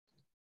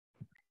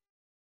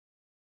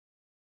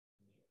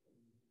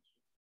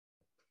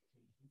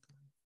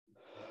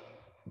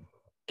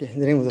Okay, in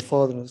the name of the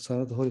Father, and the Son,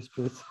 and the Holy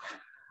Spirit,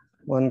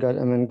 one God,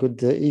 amen.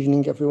 Good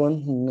evening, everyone.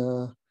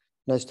 And,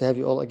 nice to have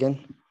you all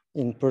again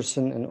in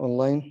person and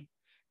online.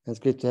 And it's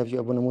great to have you,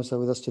 Abu Musa,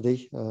 with us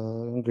today.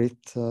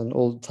 Great, an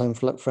old-time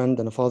friend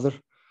and a father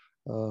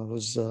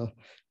who's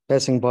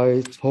passing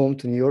by home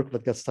to New York,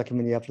 but got stuck in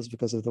Minneapolis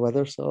because of the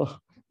weather. So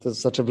it was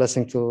such a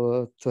blessing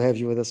to have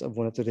you with us,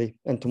 Abuna, today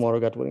and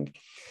tomorrow, God willing.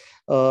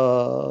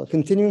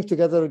 Continuing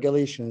together,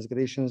 Galatians,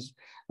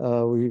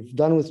 we've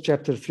done with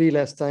chapter 3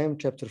 last time,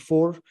 chapter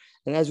 4.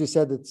 And as we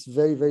said, it's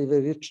very, very,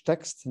 very rich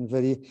text and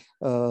very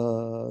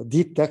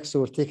deep text. So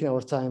we're taking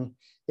our time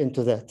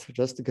into that,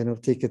 just to kind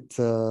of take it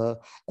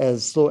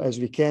as slow as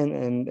we can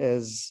and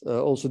as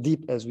also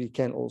deep as we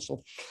can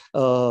also.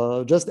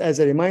 Just as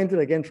a reminder,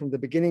 again, from the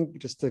beginning,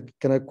 just a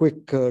kind of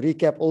quick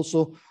recap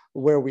also,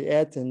 where we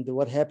at and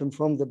what happened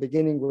from the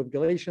beginning with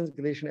Galatians.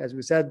 Galatians, as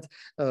we said,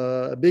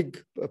 a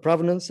big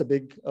provenance, a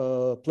big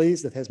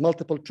place that has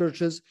multiple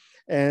churches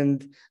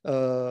and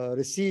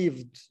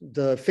received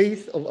the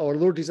faith of our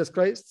Lord Jesus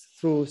Christ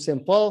through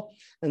St. Paul.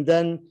 And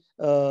then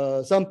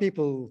some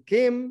people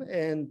came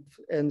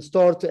and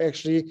start to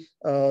actually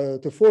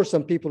to force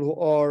some people who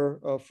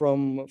are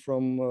from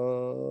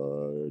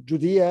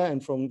Judea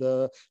and from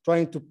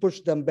trying to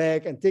push them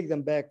back and take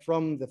them back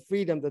from the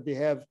freedom that they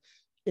have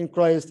in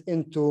Christ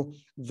into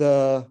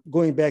the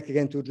going back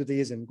again to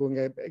Judaism, going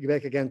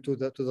back again to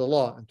the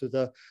law and to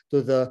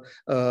the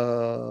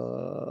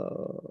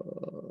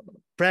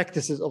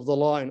practices of the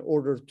law, in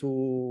order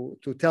to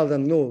tell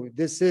them, no,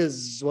 this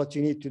is what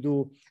you need to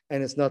do,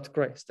 and it's not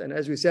Christ. And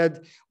as we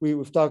said,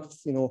 we've talked,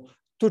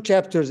 2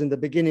 chapters in the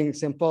beginning.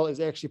 St. Paul is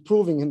actually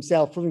proving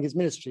his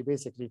ministry,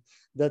 basically,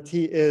 that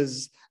he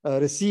is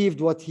received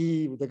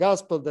the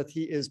gospel that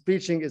he is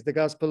preaching is the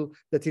gospel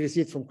that he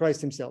received from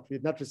Christ himself. He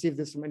did not receive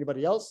this from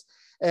anybody else.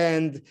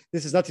 And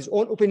this is not his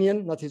own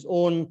opinion, not his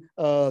own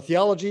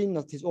theology,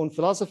 not his own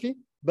philosophy,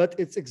 but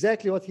it's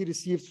exactly what he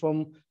received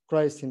from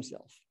Christ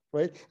himself.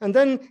 Right. And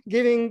then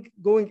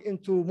going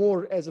into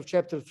more as of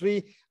chapter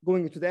 3,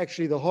 going into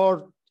the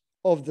heart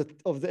of the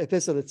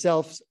epistle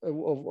itself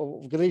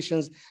of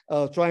Galatians,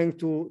 trying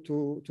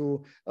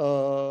to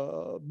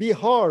be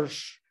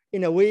harsh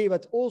in a way,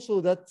 but also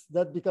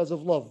that because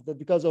of love, that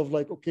because of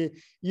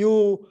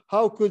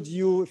how could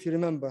you, if you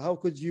remember, how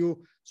could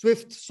you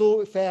swift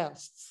so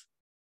fast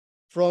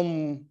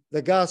from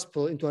the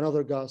gospel into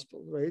another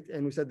gospel, right?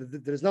 And we said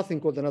that there is nothing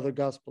called another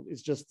gospel.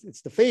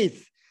 It's the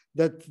faith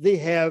that they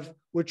have,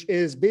 which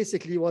is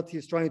basically what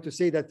he's trying to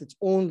say, that it's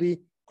only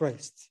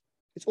Christ.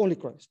 It's only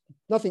Christ,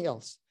 nothing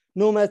else.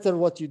 No matter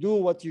what you do,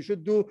 what you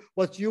should do,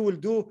 what you will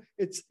do,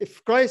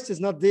 if Christ is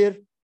not there,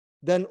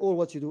 then all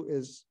what you do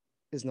is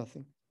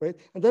nothing, right?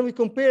 And then we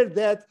compared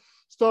that,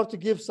 start to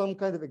give some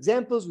kind of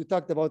examples. We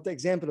talked about the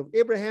example of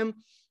Abraham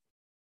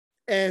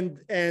and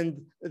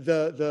the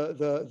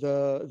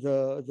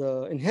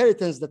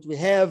inheritance that we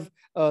have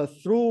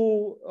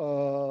through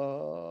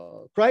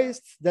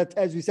Christ, that,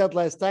 as we said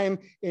last time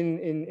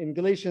in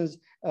Galatians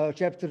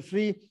chapter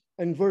 3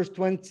 and verse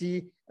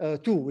 22,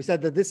 we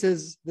said that this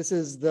is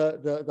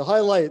the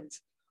highlight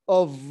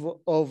of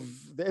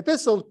the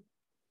epistle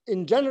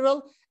in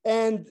general,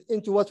 and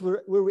into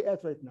where we're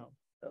at right now.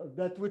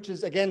 That which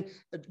is, again,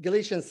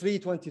 Galatians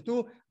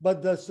 3:22,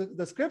 but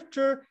the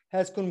scripture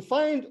has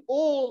confined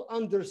all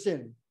under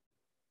sin.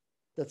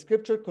 That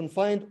scripture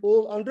confined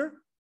all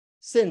under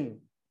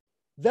sin,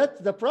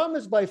 that the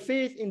promise by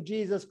faith in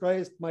Jesus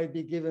Christ might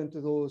be given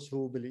to those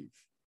who believe.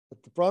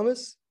 But the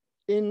promise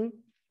in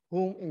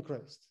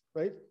Christ,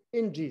 right?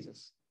 In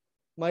Jesus,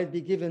 might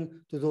be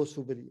given to those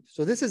who believe.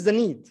 So this is the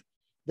need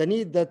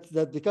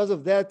that because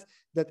of that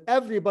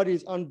everybody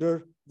is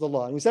under the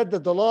law. And we said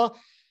that the law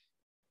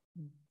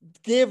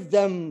gave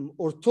them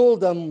or told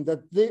them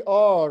that they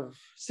are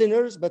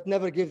sinners, but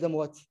never gave them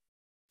what?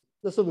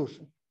 The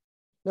solution.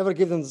 Never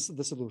give them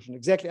the solution.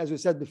 Exactly as we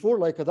said before,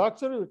 like a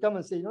doctor would come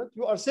and say,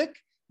 you are sick,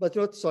 but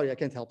sorry, I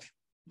can't help you.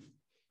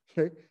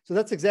 Okay? So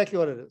that's exactly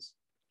what it is.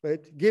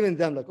 Right? Giving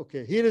them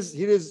okay, here is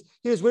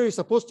where you're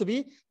supposed to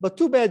be, but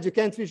too bad you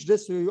can't reach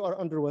this, so you are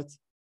under what?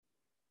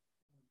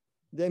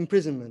 The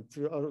imprisonment,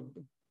 or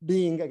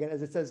being, again,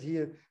 as it says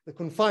here, the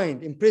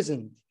confined,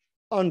 imprisoned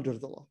under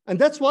the law. And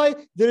that's why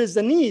there is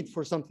a need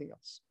for something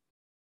else,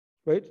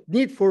 right?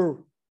 Need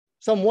for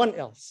someone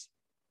else,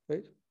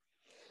 right?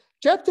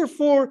 Chapter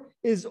 4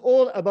 is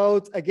all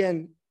about,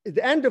 again, at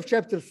the end of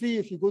chapter 3,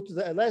 if you go to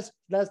the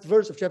last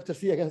verse of chapter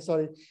 3 again,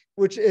 sorry,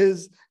 which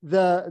is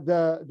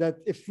that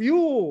if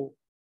you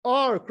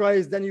are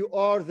Christ, then you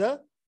are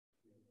the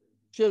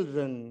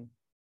children,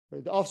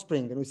 right? The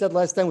offspring. And we said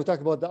last time, we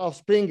talked about the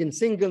offspring in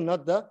single,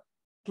 not the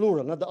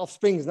plural, not the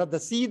offsprings, not the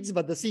seeds,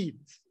 but the seed,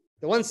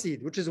 the one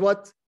seed, which is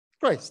what?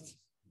 Christ.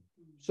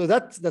 So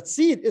that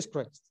seed is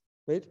Christ,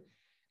 right?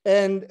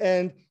 And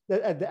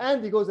that at the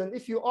end he goes, and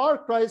if you are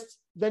Christ,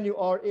 then you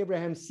are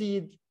Abraham's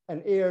seed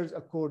and heirs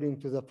according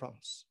to the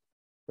promise,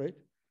 right?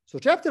 So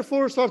chapter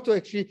 4 starts to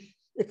actually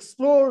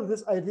explore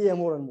this idea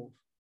more and more.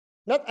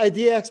 Not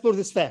idea, explore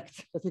this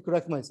fact. Let me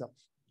correct myself.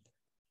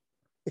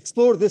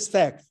 Explore this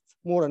fact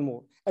more and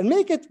more, and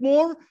make it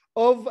more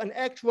of an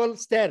actual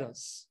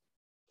status.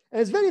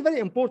 And it's very, very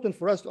important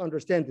for us to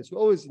understand this. We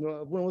always,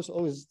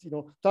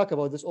 talk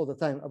about this all the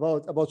time,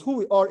 about who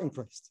we are in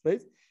Christ,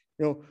 right?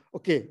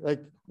 Okay, like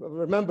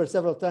remember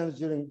several times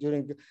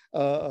during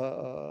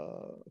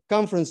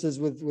conferences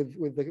with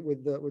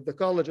the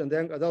college and the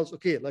young adults.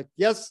 Okay, like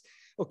yes,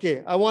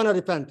 okay, I want to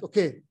repent.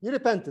 Okay, you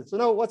repented. So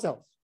now what's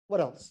else? What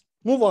else?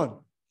 Move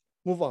on.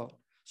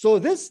 So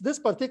this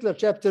particular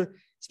chapter,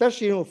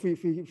 especially if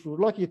we're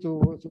lucky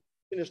to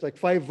finish like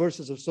 5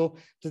 verses or so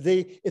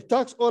today, it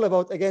talks all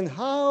about again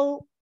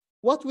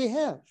what we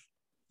have,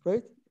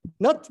 right?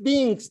 Not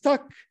being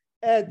stuck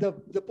at the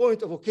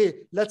point of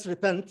okay, let's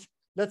repent.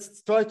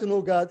 Let's try to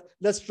know God.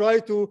 Let's try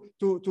to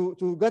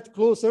get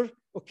closer.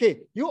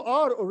 Okay, you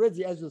are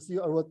already, as you'll see,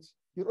 you're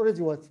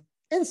already what?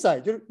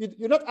 Inside.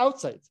 You're not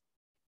outside.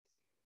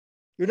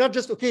 You're not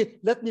just, okay,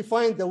 let me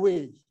find the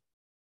way.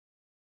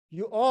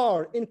 You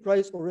are in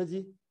Christ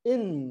already,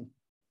 in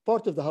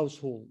part of the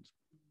household,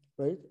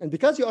 right? And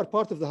because you are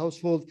part of the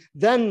household,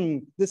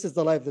 then this is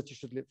the life that you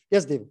should live.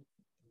 Yes, David.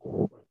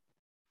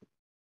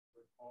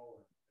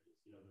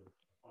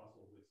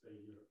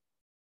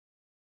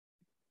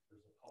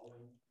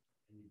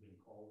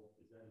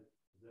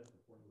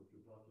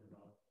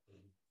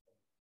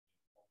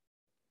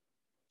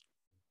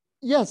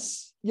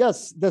 Yes.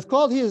 The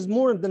call here is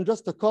more than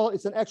just a call.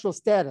 It's an actual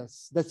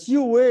status that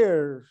you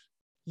were,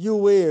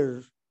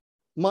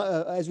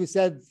 as we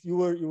said, you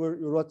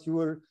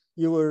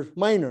were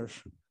minor,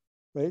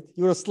 right?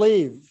 You were a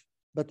slave,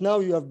 but now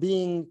you are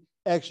being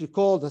actually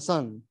called a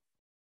son,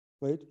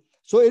 right?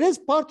 So it is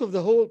part of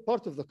the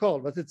call,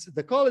 but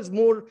the call is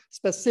more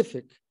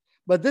specific.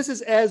 But this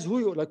is as who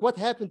you, like what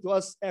happened to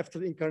us after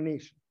the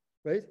incarnation,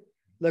 right?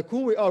 Like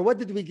who we are, what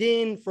did we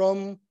gain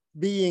from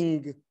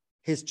being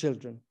his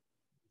children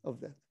of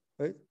that,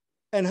 right?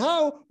 And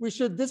how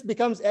this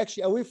becomes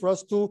actually a way for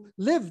us to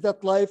live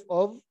that life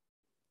of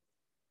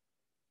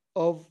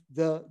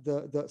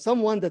the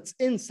someone that's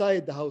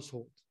inside the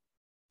household.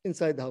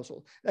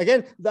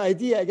 Again, the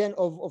idea again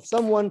of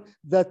someone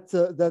that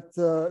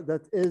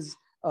is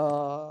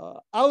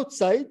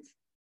outside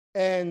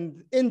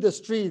and in the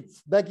street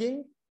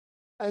begging,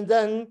 and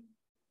then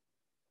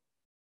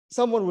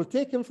someone will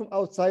take him from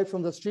outside,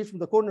 from the street, from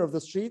the corner of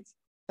the street,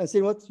 and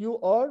say, what? You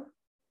are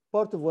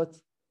part of what?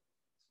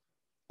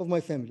 Of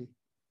my family,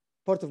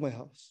 part of my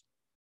house.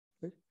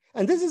 Right?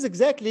 And this is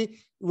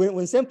exactly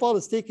when St. Paul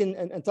is taking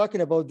and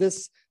talking about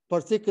this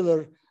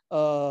particular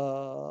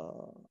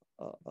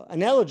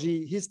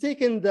analogy, he's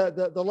taken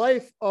the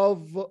life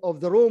of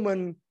the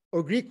Roman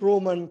or Greek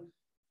Roman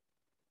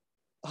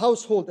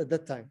household at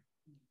that time,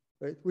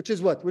 right? Which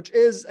is what? Which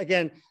is,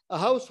 again, a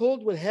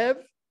household will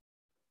have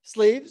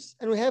slaves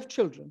and we have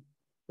children,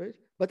 right?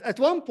 But at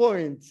one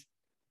point,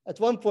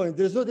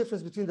 there's no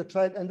difference between the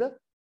child and the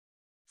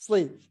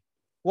slave.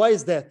 Why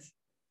is that? The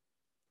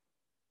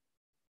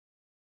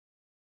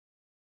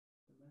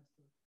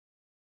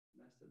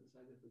master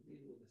decided to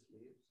deal with the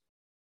slaves.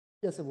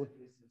 Yes, it would.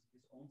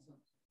 His own sons.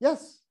 Yes.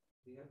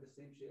 They have the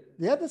same share.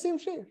 They have the same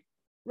share,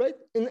 right?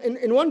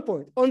 In one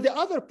point. On the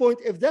other point,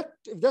 if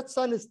that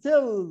son is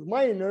still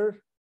minor,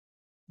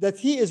 that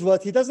he is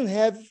what? He doesn't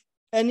have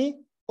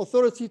any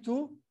authority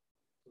to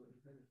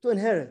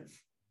inherit.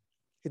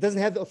 He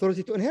doesn't have the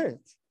authority to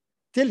inherit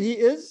till he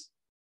is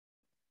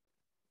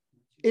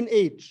in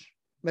age.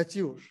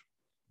 Mature.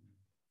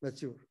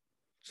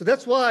 So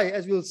that's why,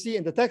 as we'll see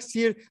in the text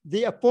here,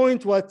 they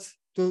appoint what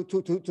to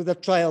the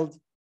child?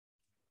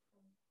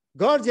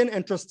 Guardian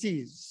and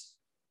trustees.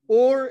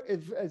 Or,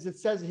 as it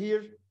says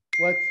here,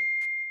 what?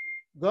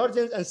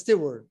 Guardians and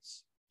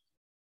stewards.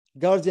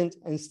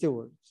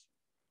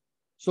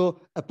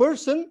 So a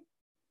person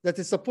that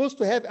is supposed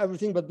to have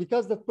everything, but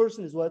because that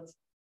person is what?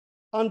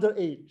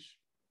 Underage.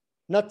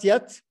 Not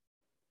yet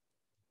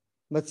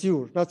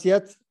mature, not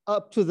yet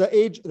up to the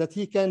age that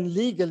he can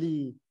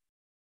legally.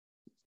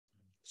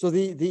 So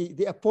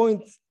they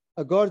appoint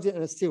a guardian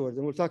and a steward,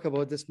 and we'll talk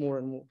about this more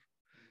and more.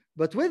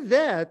 But with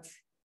that,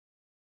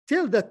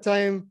 till that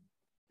time,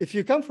 if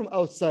you come from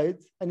outside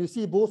and you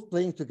see both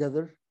playing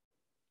together,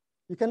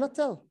 you cannot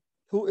tell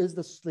who is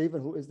the slave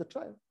and who is the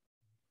child.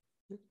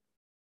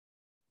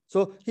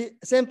 So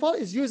St. Paul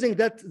is using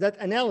that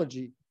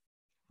analogy,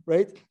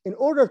 right, in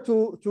order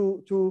to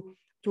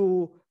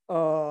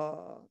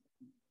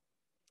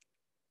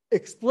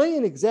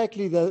explain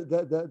exactly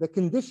the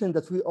condition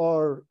that we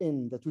are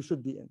in, that we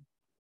should be in,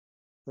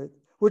 right?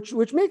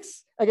 Which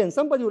makes, again,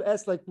 somebody will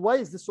ask, like, why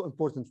is this so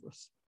important for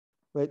us,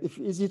 right?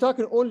 Is he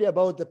talking only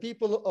about the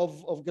people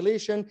of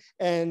Galatian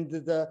and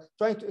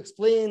trying to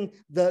explain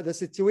the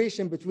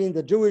situation between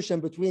the Jewish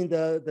and between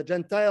the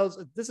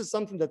Gentiles? This is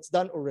something that's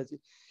done already.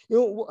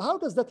 How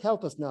does that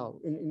help us now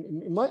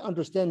in my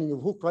understanding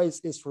of who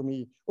Christ is for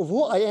me, of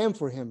who I am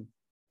for him?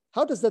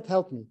 How does that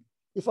help me?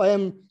 If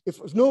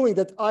knowing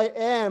that I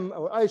am,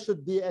 or I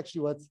should be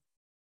actually what?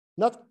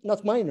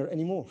 Not minor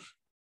anymore,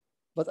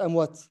 but I'm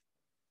what?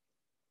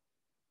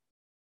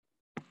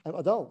 I'm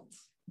adult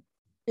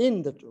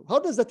in the truth. How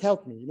does that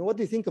help me? What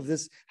do you think of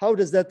this? How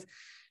does that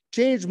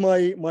change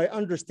my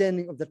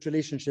understanding of that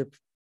relationship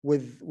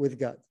with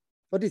God.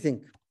 What do you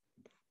think?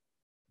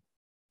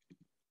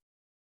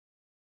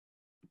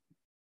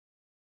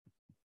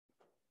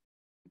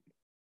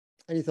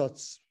 Any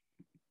thoughts?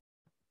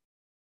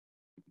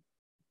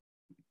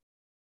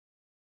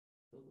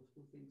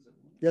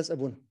 Yes,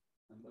 Abuna.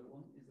 Number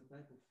one is the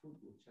type of food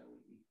which I will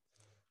eat.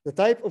 The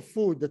type of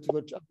food that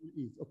which I will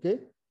eat. Okay.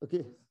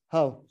 Okay.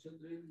 How?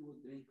 Children will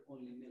drink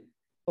only milk.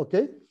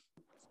 Okay.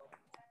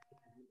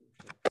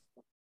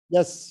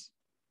 Yes.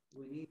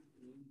 We eat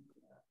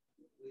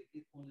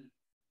only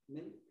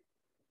milk,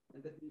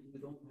 and that means we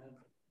don't have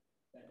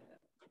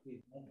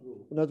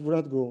We're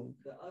not growing.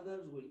 The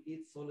others will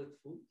eat solid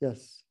food.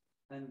 Yes.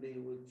 And they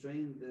will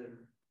train their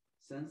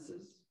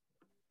senses,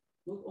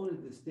 not only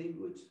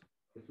distinguish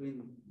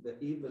between the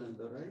evil and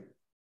the right,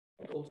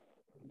 but also.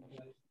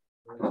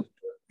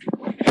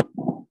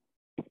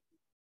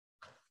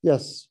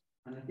 Yes.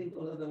 And I think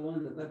all other one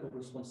is the type of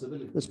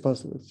responsibility.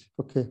 Responsibility.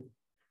 Okay.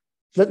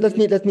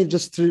 Let me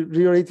just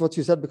reiterate what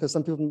you said, because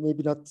some people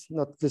maybe not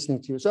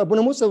listening to you. So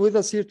Abuna Musa with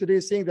us here today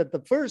is saying that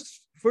the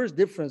first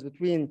difference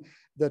between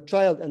the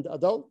child and the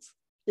adult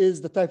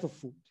is the type of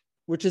food,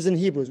 which is in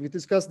Hebrews. We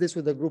discussed this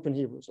with the group in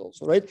Hebrews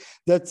also, right?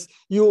 That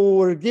you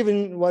were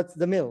given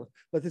the milk,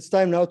 but it's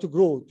time now to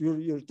grow.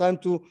 Your time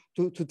to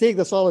take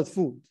the solid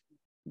food,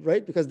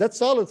 right? Because that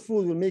solid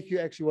food will make you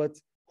actually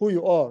who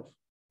you are,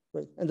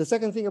 right? And the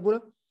second thing,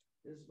 Abuna?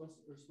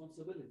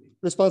 Responsibility.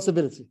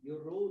 Responsibility.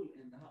 Your role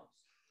in the house.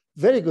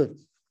 Very good.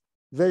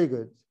 Very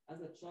good.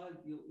 As a child,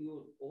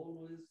 you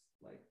always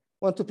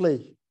want to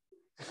play.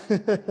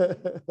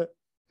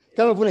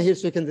 Come Abuna here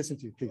so you can listen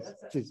to you, please.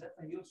 Please. That's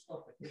a huge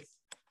topic.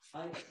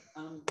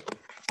 I'm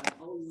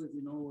always,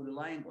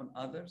 relying on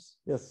others.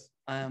 Yes.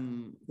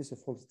 I'm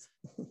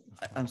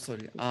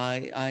sorry.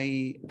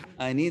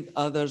 I need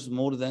others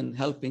more than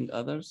helping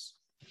others.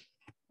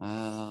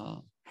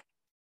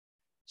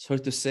 Sorry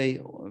to say,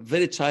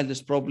 very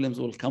childish problems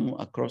will come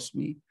across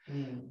me.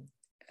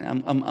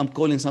 I'm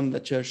calling some of the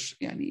church,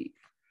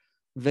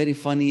 very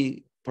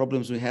funny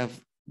problems we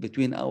have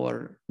between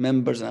our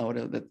members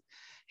and that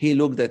he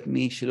looked at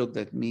me, she looked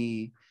at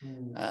me.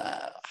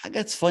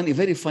 That's funny,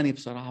 very funny,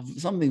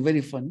 something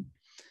very funny.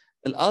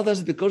 And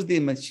others, because they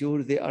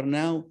mature, they are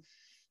now,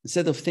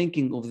 instead of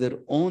thinking of their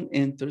own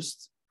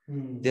interest,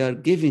 they are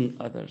giving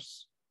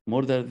others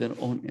more than their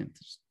own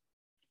interest.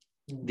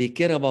 They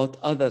care about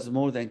others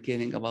more than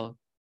caring about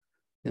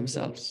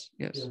themselves.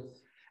 Yes.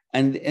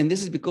 And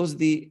this is because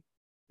they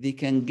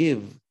can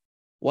give.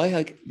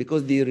 Why?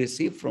 Because they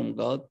receive from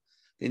God,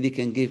 then they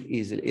can give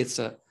easily. It's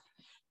a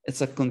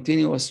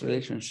continuous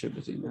relationship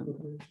between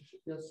them.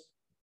 Yes.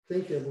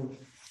 Thank you.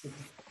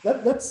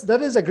 That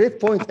is a great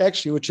point,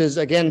 actually, which is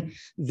again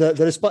the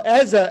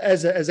response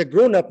as a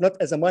grown up, not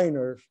as a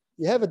minor.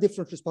 You have a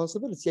different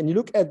responsibility, and you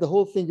look at the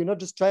whole thing. You're not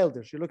just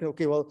childish. You're looking,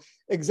 okay, well,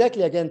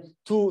 exactly. Again,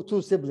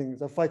 two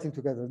siblings are fighting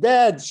together.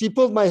 Dad, she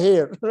pulled my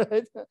hair,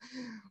 right?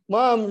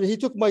 Mom, he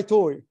took my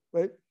toy,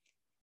 right?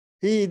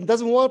 He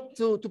doesn't want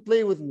to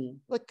play with me.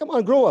 Like, come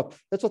on, grow up.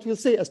 That's what we'll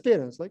say as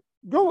parents. Like,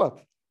 grow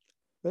up,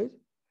 right?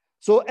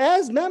 So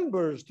as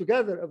members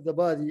together of the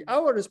body,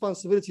 our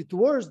responsibility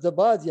towards the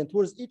body and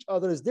towards each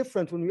other is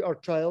different when we are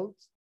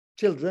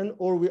children,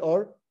 or we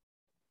are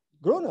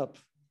grown up.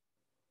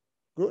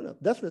 Grown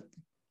up,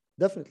 definitely.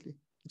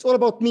 It's all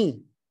about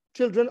me.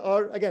 Children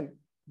are, again,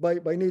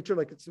 by nature,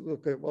 like, it's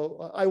okay,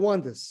 well, I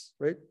want this,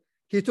 right?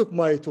 He took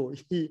my toy,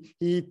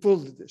 he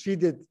pulled it, she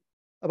did,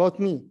 about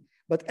me.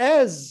 But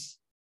as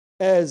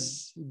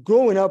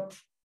growing up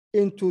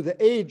into the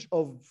age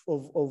of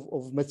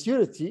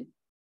maturity,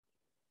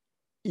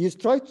 you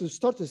try to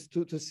start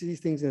to see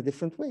things in a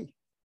different way,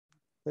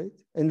 right?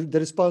 And the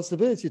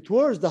responsibility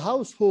towards the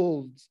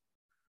household,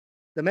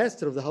 the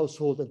master of the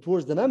household, and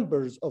towards the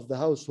members of the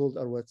household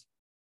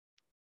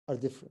are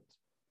different,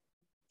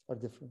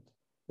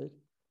 right?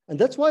 And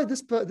that's why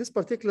this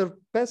particular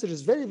passage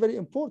is very, very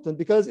important,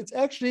 because it's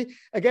actually,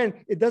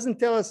 again, it doesn't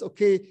tell us,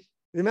 okay,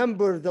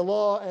 remember the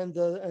law and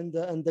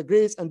the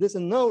grace and this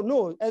and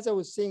no. As I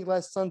was saying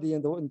last Sunday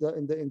in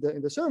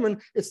the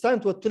sermon, it's time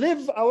to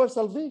live our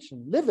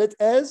salvation, live it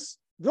as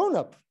grown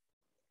up,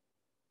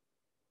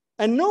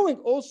 and knowing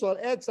also. I'll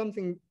add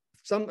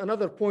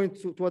another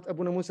point to what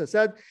Abuna Musa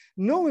said.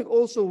 Knowing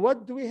also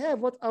what do we have,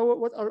 what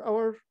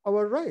are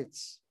our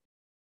rights,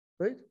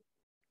 right?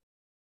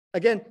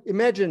 Again,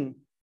 imagine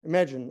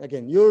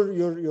again,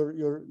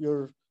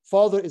 your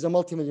father is a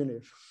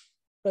multimillionaire,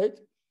 right?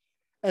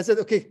 And said,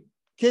 okay,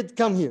 kid,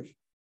 come here.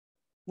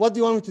 What do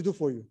you want me to do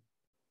for you?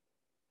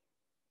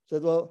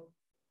 Said, well,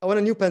 I want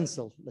a new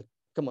pencil. Like,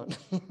 come on,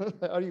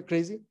 are you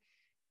crazy?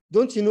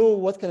 Don't you know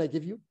what can I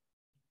give you?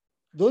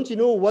 Don't you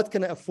know what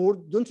can I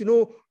afford? Don't you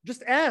know?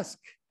 Just ask.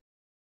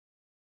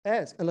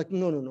 And like,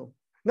 no.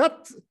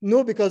 Not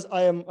no because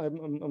I'm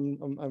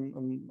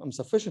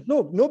sufficient.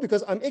 No,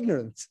 because I'm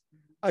ignorant.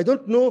 I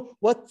don't know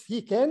what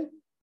he can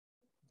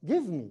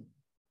give me.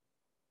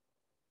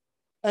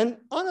 And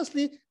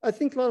honestly, I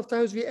think a lot of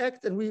times we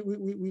act and we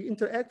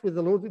interact with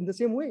the Lord in the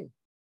same way.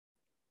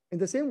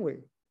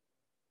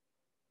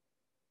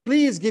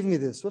 Please give me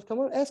this. Well, come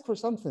on, ask for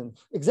something.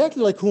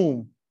 Exactly like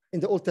whom? in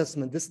the Old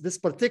Testament. This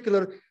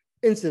particular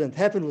incident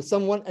happened with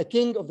someone, a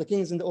king of the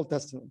kings in the Old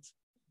Testament.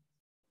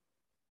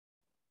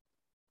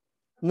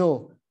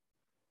 No.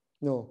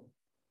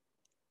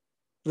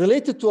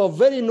 Related to a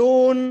very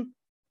known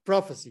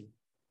prophecy.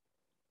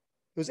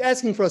 He was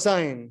asking for a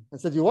sign and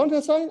said, you want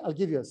a sign? I'll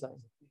give you a sign.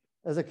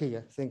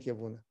 Ezekiel, thank you,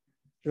 Abuna.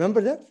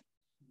 Remember that?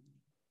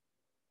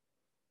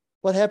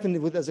 What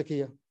happened with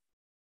Ezekiel?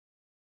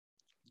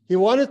 He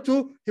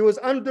was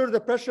under the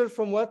pressure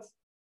from what?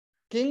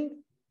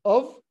 King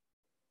of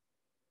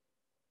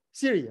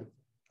Syria,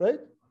 right?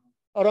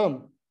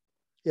 Aram.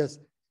 Yes.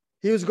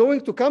 He was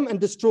going to come and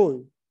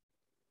destroy.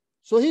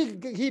 So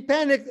he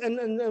panicked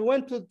and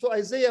went to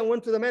Isaiah and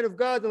went to the man of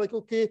God and like,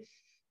 okay,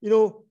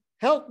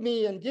 help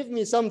me and give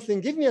me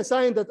something. Give me a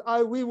sign that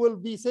we will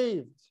be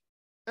saved.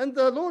 And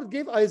the Lord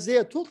gave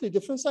Isaiah a totally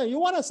different sign. You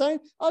want a sign?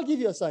 I'll give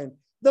you a sign.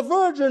 The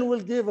virgin will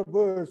give a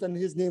birth and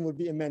his name will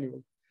be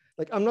Emmanuel.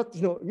 Like, I'm not,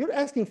 you're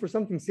asking for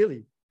something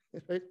silly,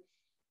 right?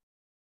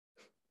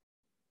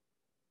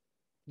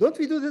 Don't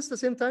we do this the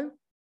same time?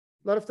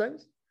 A lot of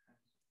times?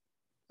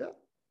 Yeah.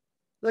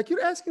 Like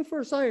you're asking for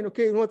a sign.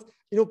 Okay, you know what?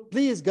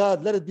 Please,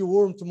 God, let it be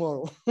warm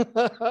tomorrow.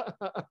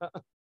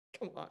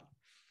 Come on.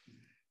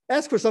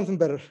 Ask for something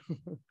better.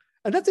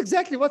 And that's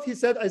exactly what he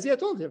said. Isaiah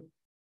told him.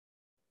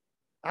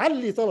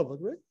 Ali talabak,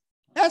 right?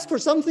 Ask for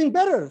something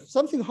better,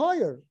 something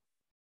higher.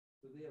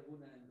 Today,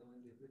 Abuna, and when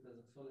they put the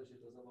doxology,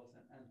 it was about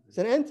St. Anthony.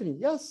 St. Anthony,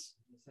 yes.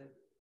 He said,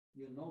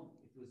 it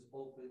was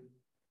open.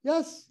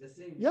 Yes. The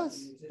same.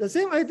 Yes. The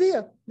same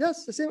idea.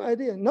 Yes, the same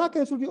idea. Knock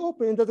and it will be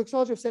open in the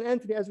doxology of St.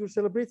 Anthony as we're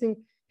celebrating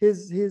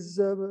his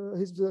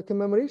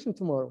commemoration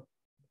tomorrow.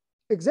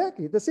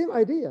 Exactly, the same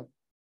idea.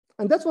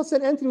 And that's what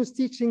St. Anthony was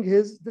teaching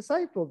his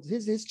disciples,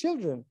 his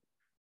children.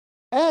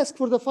 Ask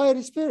for the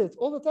fiery spirit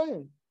all the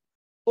time.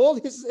 All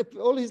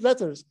his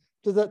letters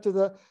to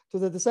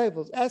the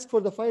disciples. Ask for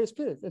the fiery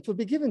spirit. It will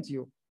be given to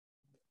you.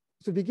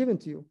 It will be given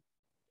to you.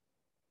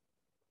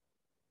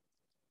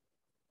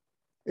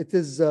 It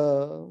is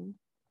the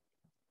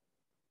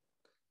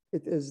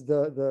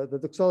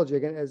doxology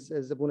again,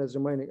 as Abuna is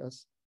reminding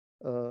us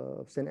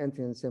of St.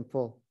 Anthony and St.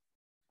 Paul.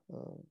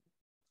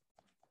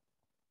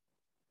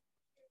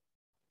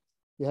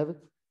 You have it?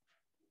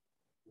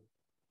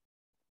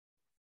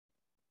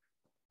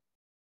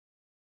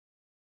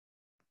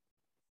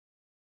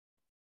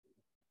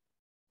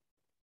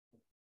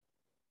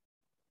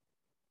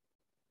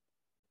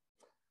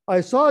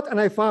 I sought and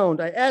I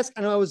found. I asked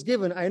and I was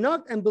given. I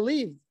knocked and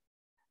believed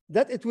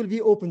that it will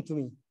be open to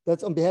me.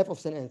 That's on behalf of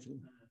St. Anthony,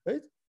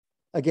 right?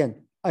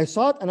 Again, I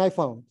sought and I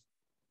found.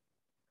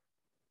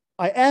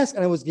 I asked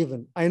and I was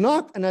given. I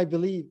knocked and I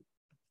believed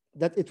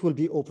that it will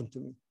be open to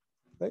me,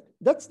 right?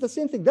 That's the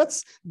same thing.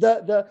 That's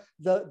the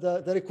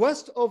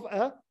request of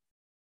a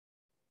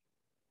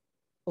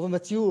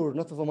mature,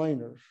 not of a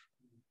minor.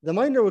 The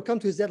minor will come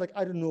to his dad like,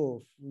 I don't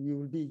know if you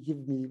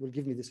will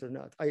give me this or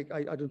not. I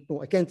don't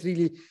know. I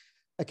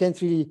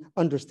can't really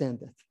understand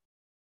that.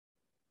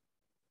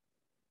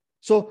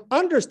 So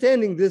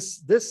understanding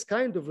this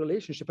kind of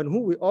relationship and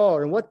who we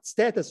are and what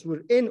status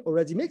we're in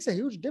already makes a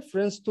huge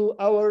difference to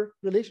our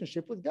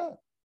relationship with God.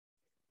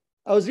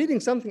 I was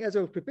reading something as I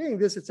was preparing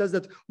this. It says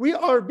that we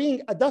are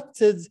being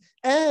adopted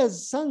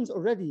as sons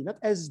already, not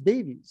as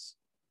babies.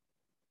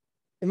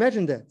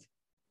 Imagine that.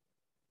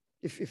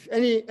 If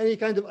any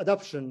kind of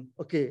adoption,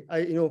 okay,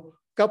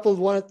 couple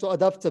wanted to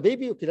adopt a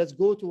baby, okay, let's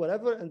go to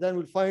whatever, and then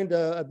we'll find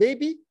a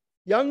baby,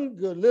 young,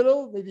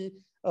 little, maybe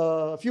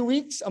a few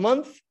weeks, a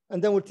month,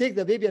 and then we'll take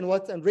the baby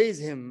and raise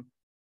him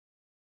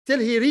till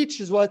he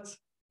reaches what?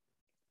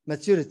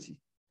 Maturity.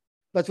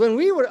 But when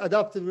we were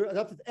adopted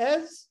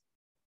as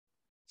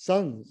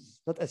sons,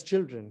 not as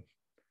children.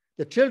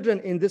 The children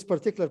in this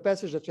particular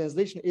passage, the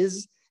translation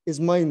is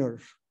minor.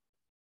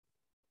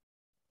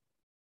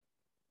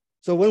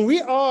 So when we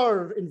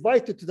are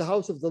invited to the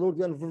house of the Lord,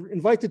 we are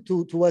invited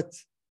to what?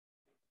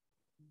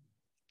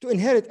 To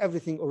inherit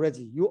everything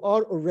already. You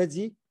are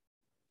already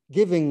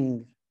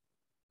giving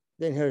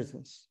the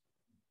inheritance.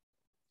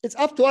 It's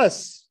up to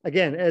us,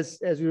 again, as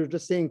we were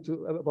just saying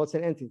about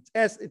St. Anthony.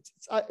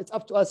 It's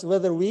up to us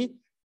whether we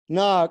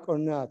knock or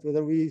not,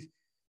 whether we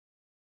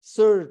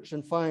search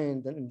and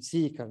find and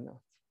seek or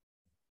not.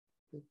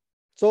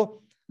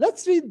 So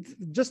let's read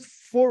just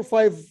 4 or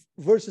 5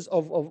 verses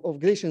of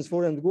Galatians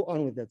 4 and go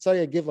on with that. Sorry,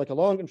 I gave like a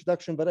long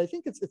introduction, but I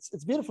think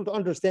it's beautiful to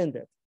understand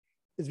that.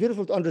 It's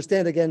beautiful to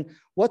understand again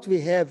what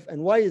we have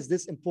and why is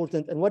this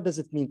important and what does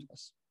it mean to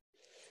us.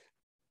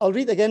 I'll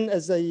read again,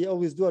 as I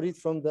always do, I read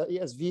from the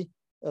ESV,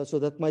 so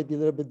that might be a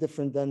little bit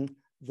different than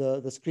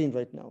the screen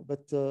right now.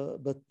 But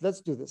let's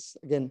do this.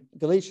 Again,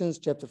 Galatians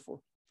chapter 4.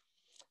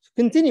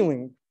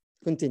 Continuing.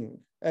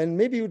 And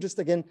maybe you just,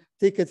 again,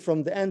 take it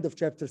from the end of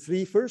chapter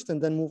 3 first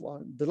and then move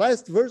on. The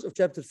last verse of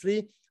chapter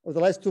 3, or the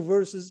last 2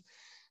 verses,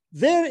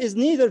 there is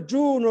neither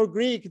Jew nor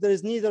Greek, there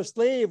is neither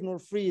slave nor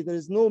free, there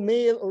is no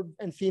male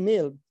and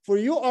female, for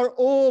you are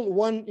all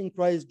one in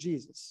Christ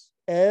Jesus,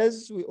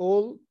 as we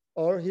all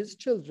are his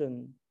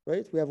children,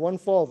 right? We have one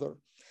Father.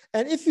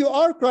 And if you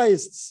are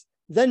Christ's,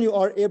 then you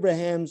are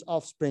Abraham's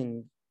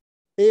offspring,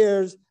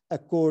 heirs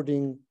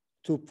according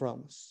to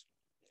promise.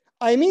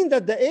 I mean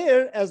that the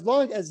heir, as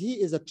long as he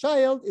is a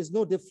child, is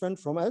no different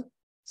from a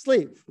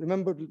slave.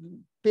 Remember,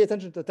 pay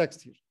attention to the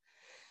text here.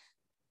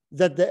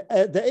 That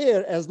the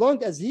heir, as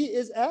long as he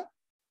is a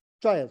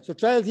child. So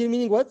child here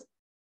meaning what?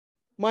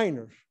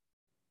 Minor.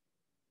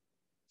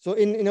 So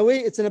in a way,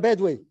 it's in a bad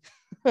way.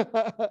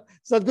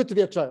 It's not good to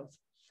be a child.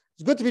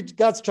 It's good to be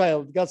God's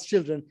child, God's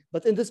children.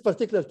 But in this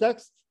particular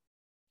text,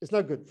 it's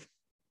not good.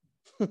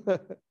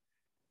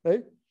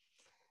 Right?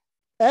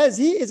 As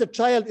he is a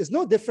child is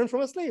no different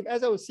from a slave.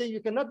 As I was saying, you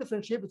cannot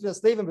differentiate between a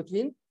slave and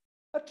between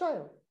a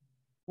child.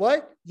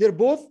 Why? They're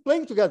both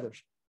playing together.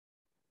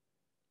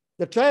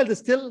 The child is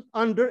still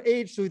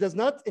underage, so he does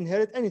not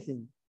inherit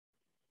anything.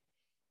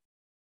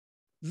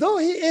 Though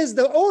he is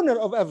the owner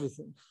of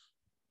everything.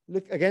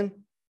 Look again,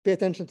 pay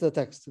attention to the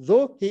text.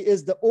 Though he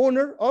is the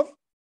owner of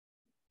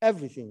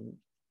everything.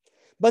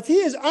 But he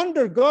is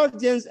under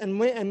guardians and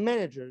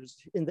managers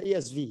in the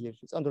ESV here.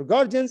 It's under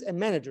guardians and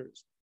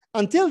managers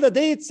until the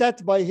date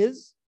set by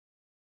his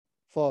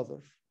father.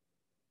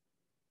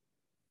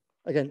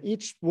 Again,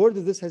 each word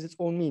of this has its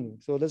own meaning.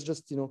 So let's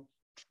just,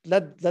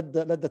 let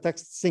the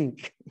text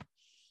sink.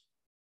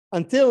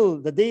 Until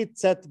the date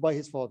set by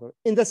his father.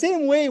 In the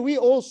same way, we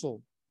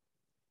also,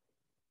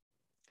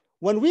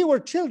 when we were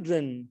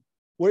children,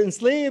 were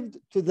enslaved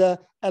to the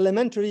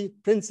elementary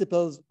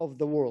principles of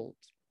the world.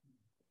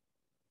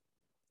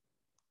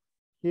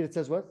 Here it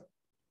says what?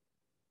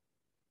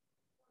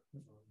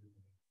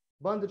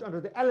 Bondage under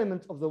the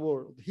element of the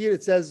world. Here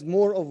it says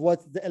more of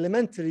what? The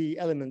elementary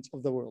elements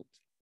of the world.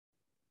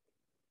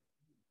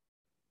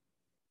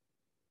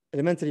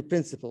 Elementary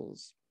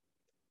principles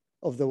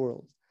of the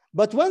world.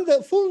 But when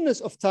the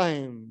fullness of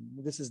time,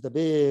 this is the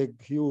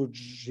big,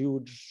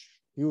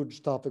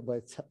 huge topic by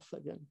itself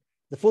again,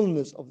 the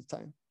fullness of the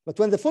time. But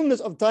when the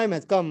fullness of time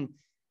had come,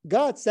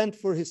 God sent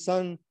for his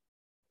son,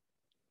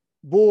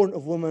 born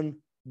of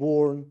woman,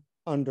 born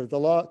under the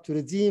law, to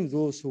redeem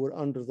those who were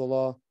under the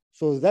law,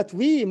 so that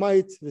we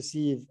might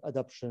receive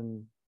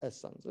adoption as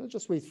sons. Let's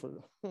just wait for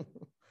that.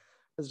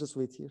 Let's just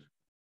wait here.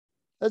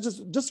 Let's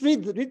just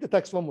read the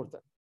text one more time.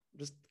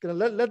 Just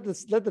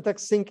let the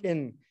text sink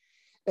in.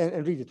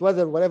 And read it,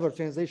 whatever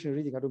translation you're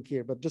reading, I don't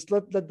care, but just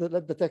let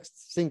the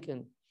text sink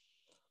in.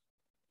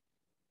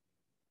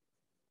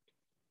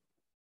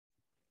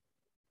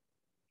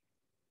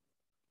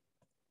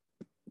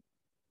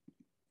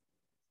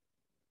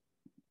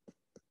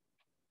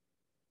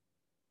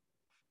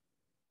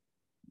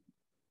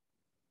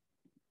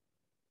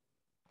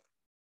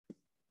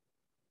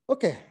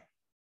 Okay,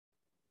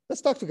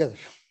 let's talk together.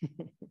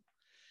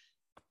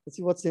 Let's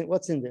see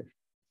what's in there.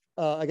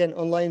 Again,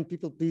 online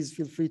people, please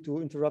feel free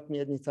to interrupt me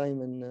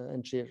anytime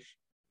and share.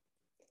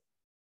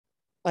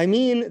 I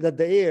mean that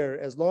the heir,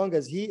 as long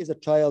as he is a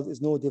child,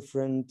 is no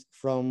different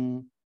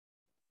from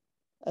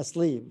a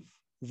slave,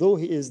 though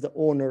he is the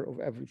owner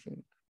of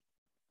everything.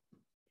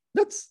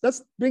 Let's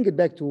bring it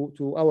back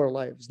to our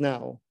lives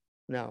now,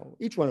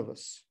 each one of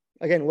us.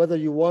 Again, whether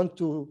you want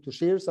to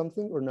share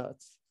something or not,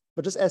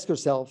 but just ask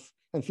yourself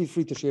and feel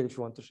free to share if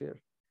you want to share.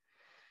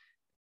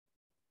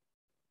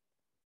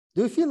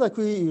 Do you feel like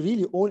we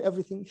really own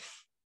everything?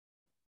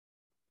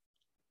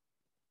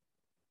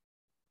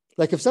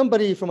 Like if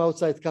somebody from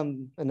outside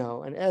come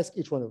now and ask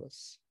each one of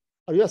us,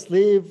 are you a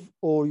slave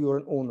or you're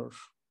an owner?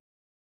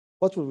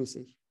 What will we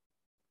say?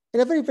 In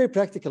a very, very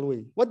practical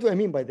way. What do I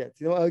mean by that?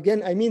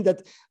 Again, I mean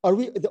that are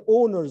we the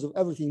owners of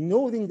everything,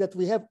 knowing that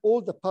we have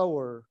all the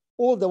power,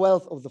 all the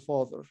wealth of the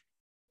Father,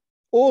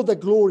 all the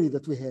glory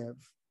that we have,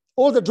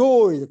 all the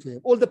joy that we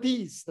have, all the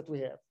peace that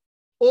we have,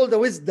 all the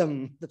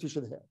wisdom that we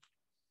should have.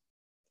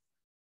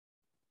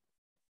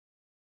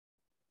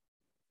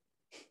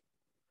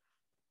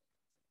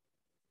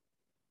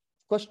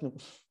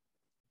 Questionable.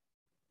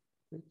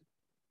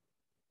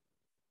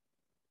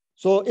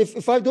 So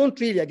if I don't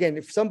really, again,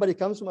 if somebody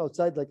comes from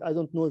outside, like, I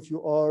don't know if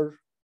you are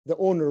the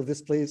owner of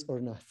this place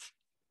or not,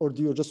 or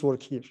do you just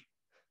work here?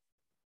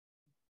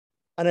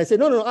 And I say,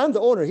 no, I'm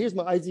the owner. Here's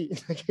my ID.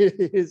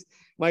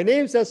 My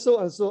name says so,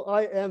 and so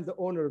I am the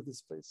owner of this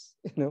place.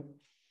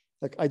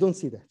 Like, I don't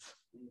see that.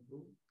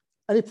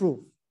 Any proof?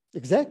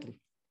 Exactly.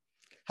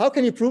 How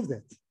can you prove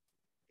that?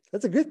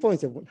 That's a great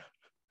point, everyone.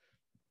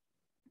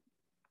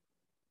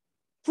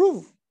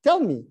 Prove, tell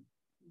me.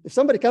 If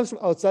somebody comes from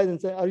outside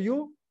and say, are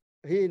you?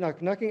 He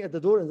knocking at the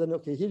door, and then,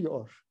 okay, here you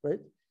are, right?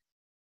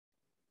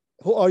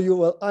 Who are you?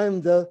 Well,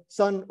 I'm the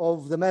son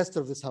of the master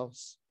of this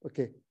house.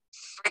 Okay.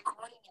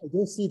 I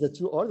don't see that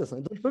you are the son.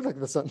 You don't look like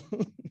the son.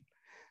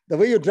 The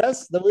way you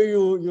dress, the way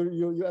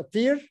you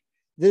appear,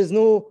 there is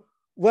no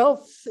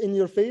wealth in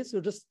your face.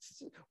 You're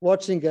just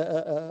watching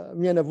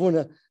me and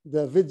Abuna,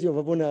 the video of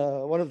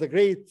Abuna, one of the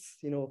great,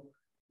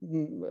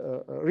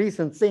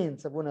 recent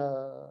saints,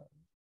 Abuna.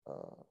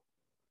 What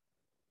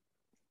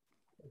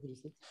did you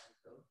say?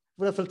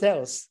 Abuna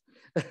Filteos.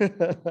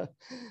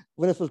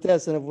 Abuna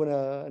Filteos and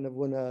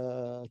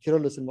Abuna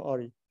Kyrillos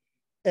al-Ma'ari.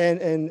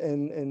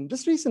 And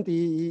just recently,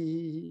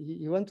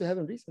 he went to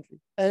heaven recently.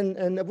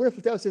 And Abuna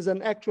Filteos is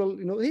an actual,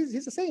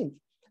 he's a saint.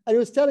 And he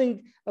was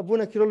telling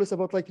Abuna Kyrillos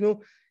about,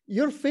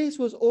 your face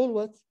was all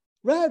what?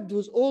 Red,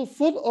 was all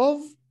full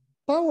of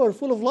power,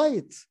 full of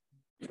light.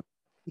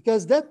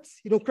 Because that,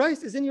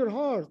 Christ is in your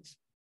heart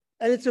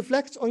and it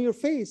reflects on your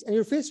face and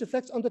your face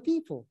reflects on the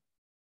people.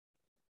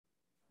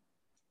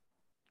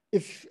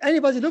 If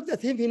anybody looked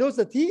at him, he knows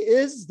that he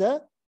is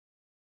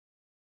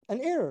an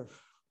heir.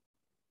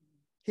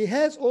 He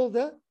has all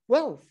the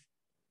wealth.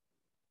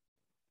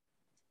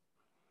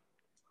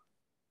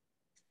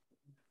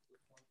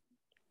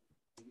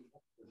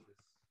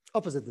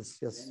 Opposite this,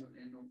 yes. And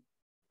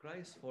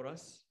Christ for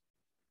us,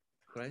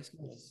 Christ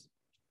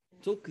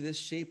took this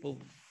shape of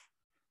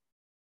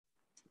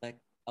like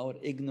our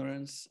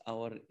ignorance,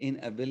 our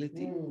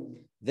inability.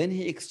 Then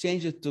he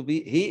exchanged it to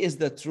be, he is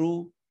the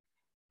true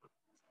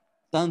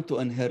son to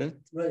inherit.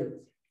 Right.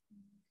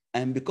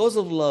 And because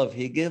of love,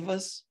 he gave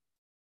us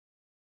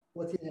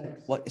what he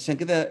has.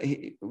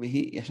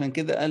 عشان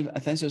كده قال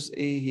Athanasius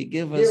he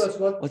gave us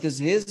what is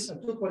his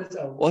and took what is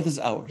ours. What is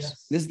ours.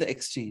 Yes. This is the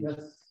exchange.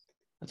 Yes.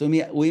 So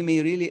we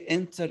may really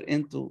enter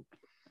into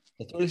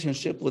the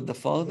relationship with the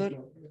Father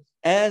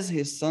as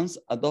his sons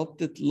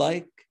adopted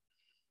like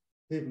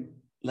him.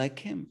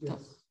 Yes.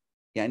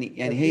 يعني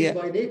هي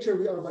by nature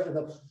we are by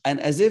adoption.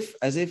 And as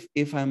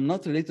if I'm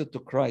not related to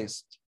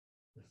Christ,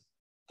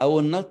 I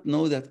will not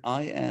know that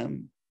I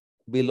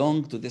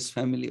belong to this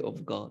family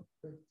of God.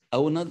 I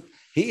will not.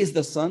 He is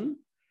the Son,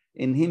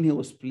 in him he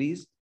was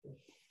pleased,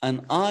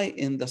 and I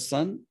in the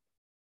Son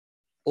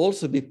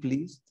also be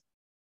pleased,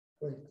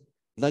 Right.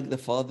 like the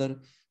Father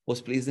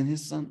was pleased in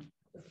his Son.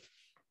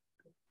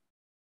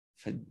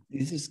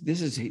 This is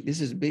big. This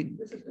is big.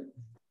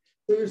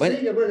 So you're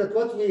saying, brother, that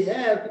what we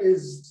have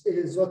is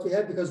what we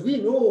have because we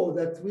know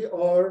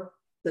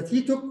that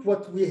he took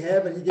what we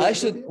have and he gave. I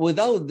should,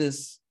 without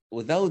this,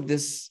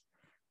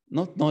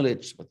 not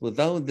knowledge, but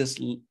without this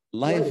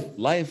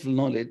life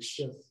knowledge,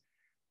 Yes.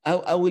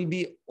 I will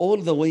be all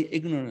the way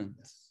ignorant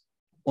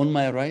on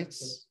my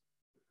rights,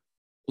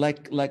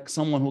 like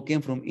someone who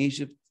came from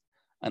Egypt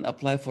and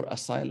applied for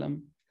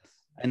asylum,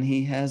 and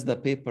he has the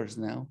papers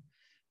now,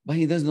 but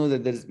he doesn't know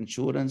that there is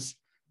insurance,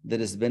 there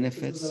is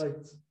benefits,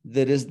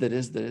 there is,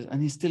 and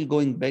he's still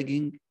going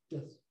begging.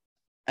 Yes.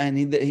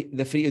 And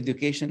the free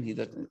education, he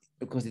doesn't,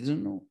 because he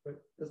doesn't know. Right.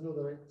 Doesn't know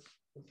the rights.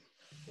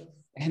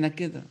 احنا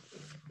كده.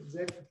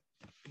 Exactly.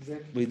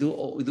 We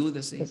do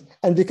the same. Yes.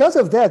 And because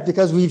of that,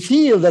 because we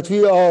feel that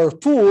we are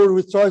poor,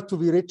 we try to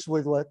be rich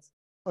with what?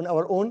 On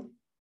our own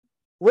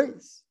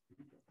ways,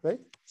 right?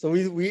 So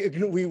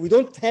we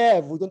don't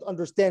have, we don't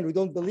understand, we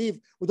don't believe,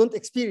 we don't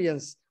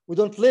experience, we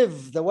don't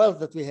live the wealth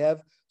that we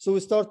have. So we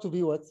start to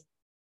be what?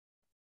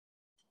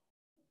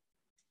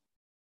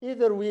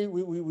 Either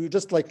we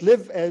just like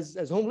live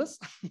as homeless,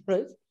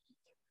 right?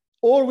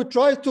 Or we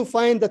try to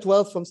find that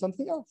wealth from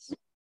something else,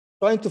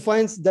 trying to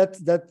find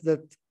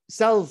that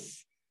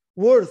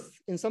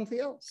self-worth in something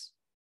else.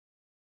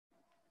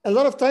 A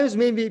lot of times,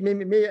 maybe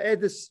may I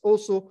add this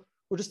also,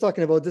 we're just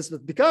talking about this,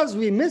 but because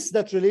we miss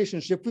that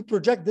relationship, we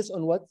project this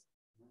on what?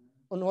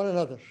 On one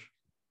another,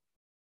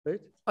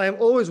 right? I am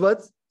always what?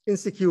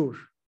 Insecure.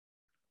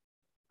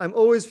 I'm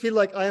always feel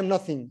like I am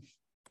nothing,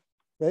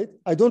 right?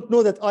 I don't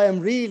know that I am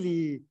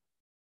really,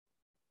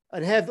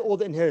 and have all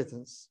the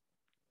inheritance.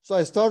 So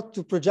I start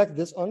to project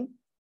this on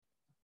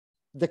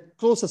the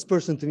closest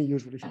person to me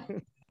usually,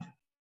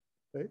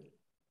 right?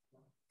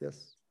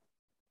 Yes.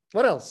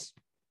 What else?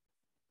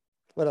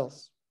 What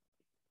else?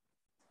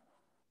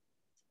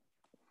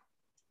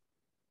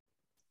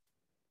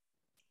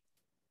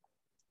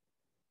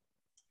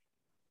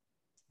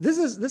 This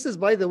is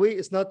by the way,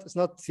 it's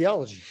not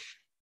theology.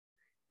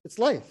 It's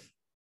life.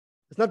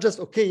 It's not just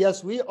okay,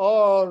 yes, we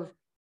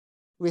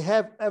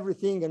have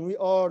everything and we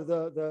are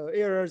the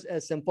heirs,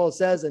 as St. Paul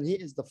says, and he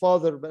is the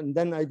Father, and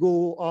then I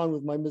go on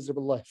with my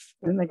miserable life.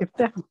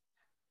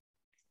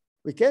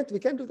 We can't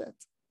do that.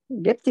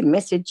 Get the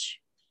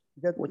message.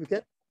 We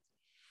can't.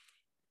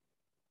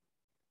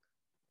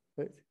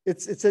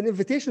 It's an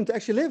invitation to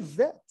actually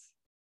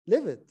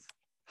live it.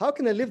 How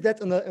can I live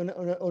that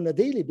on a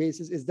daily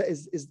basis?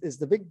 Is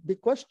the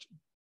big question,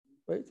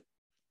 right?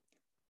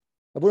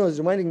 Abuna was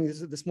reminding me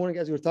this morning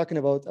as we were talking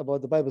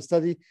about the Bible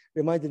study,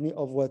 reminded me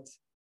of what?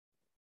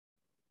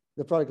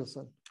 The prodigal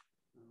son.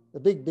 The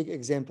big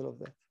example of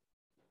that.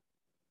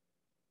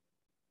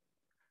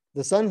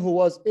 The son who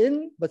was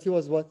in, but he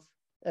was what?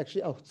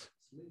 Actually out.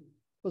 Slave.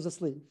 Was a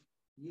slave.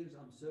 Years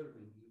I'm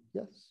serving you.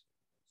 Yes.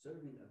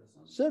 Serving as a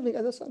son. Serving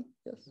as a son.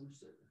 Yes.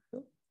 You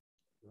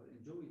are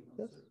enjoying.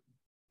 Yes.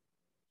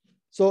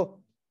 So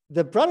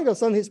the prodigal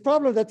son, his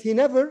problem that he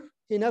never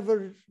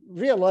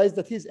realized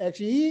that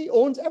he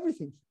owns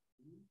everything.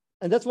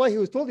 And that's why he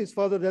was told his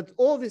father that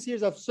all these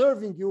years of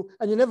serving you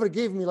and you never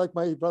gave me like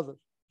my brother.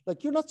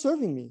 Like, you're not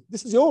serving me.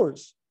 This is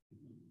yours.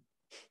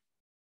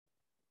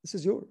 This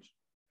is yours.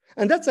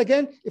 And that's,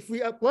 again, if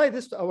we apply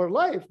this to our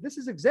life, this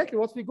is exactly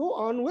what we go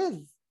on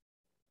with.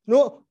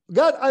 No,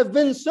 God, I've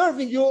been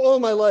serving you all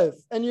my life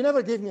and you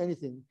never gave me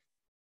anything.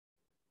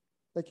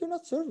 Like, you're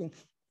not serving.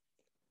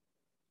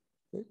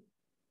 Okay?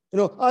 You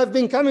know, I've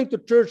been coming to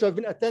church, I've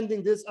been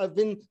attending this, I've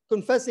been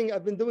confessing,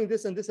 I've been doing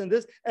this and this and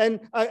this,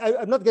 and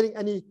I'm not getting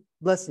any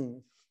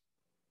blessing.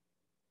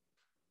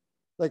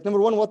 Like, number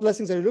one, what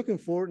blessings are you looking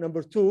for?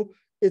 Number two,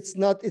 it's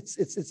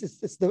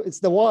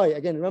the why.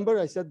 Again, remember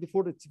I said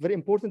before, it's very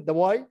important, the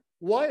why.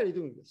 Why are you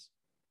doing this?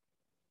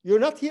 You're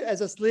not here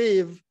as a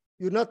slave.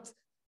 You're not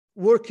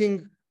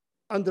working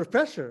under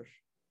pressure.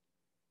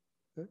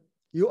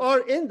 You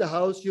are in the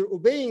house, you're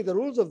obeying the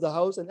rules of the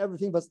house and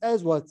everything, but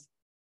as what?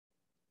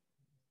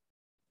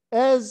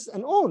 As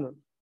an owner,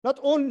 not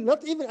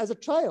even as a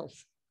child.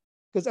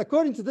 Because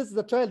according to this,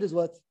 the child is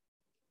what?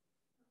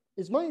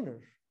 Is minor.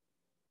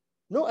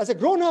 No, as a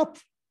grown-up.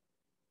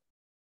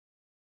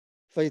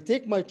 If I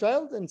take my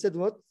child and said,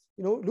 what?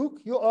 You know,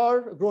 Luke, you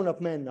are a grown-up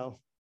man now.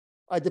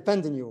 I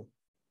depend on you.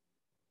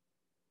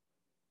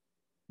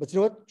 But you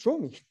know what? Show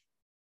me.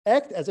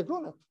 Act as a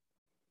grown-up.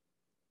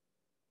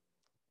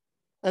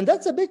 And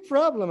that's a big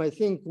problem, I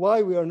think,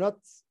 why we're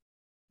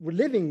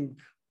living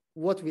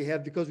what we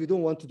have, because we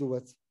don't want to do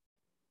it.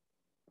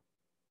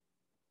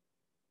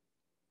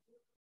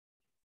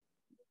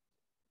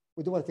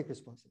 We don't want to take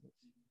responsibility.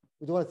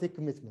 We don't want to take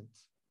commitment.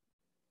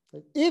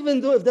 Right? Even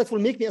though if that will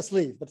make me a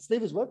slave, but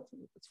slave is what?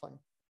 It's fine.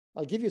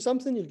 I'll give you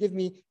something, you'll give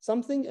me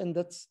something, and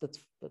that's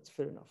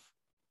fair enough.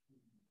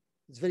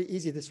 It's very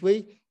easy this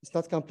way. It's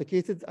not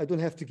complicated. I don't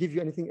have to give you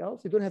anything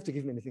else. You don't have to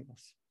give me anything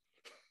else.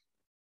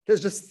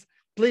 Let's just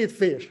play it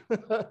fair.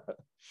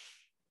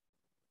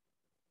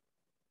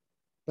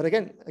 But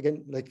again,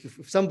 like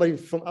if somebody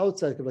from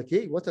outside could be like,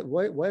 hey,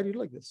 why are you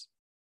like this?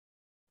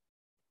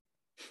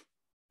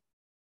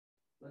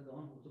 Like the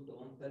one who took the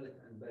 1 talent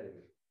and buried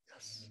it.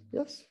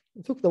 Yes.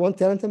 He took the 1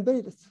 talent and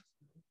buried it.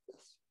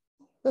 Yes.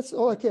 That's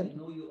all I can. I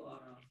know you are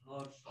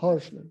a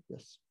harsh man.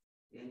 Yes.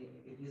 And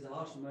if he's a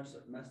harsh master,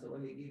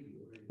 what he gave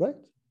you? Right.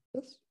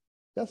 Yes.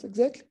 Yes,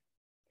 exactly.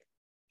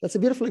 That's a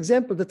beautiful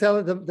example. The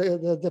talent,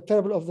 the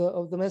parable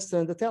of the master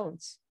and the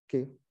talents.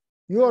 Okay.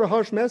 You are a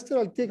harsh master.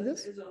 I'll take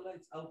this. The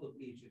Israelites out of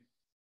Egypt.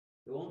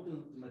 They want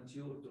to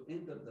mature to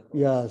enter the promise.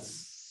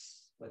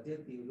 Yes. But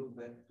yet they look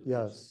back to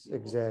yes,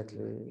 Egypt.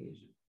 Exactly.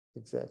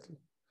 Exactly.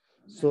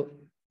 So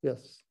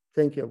yes,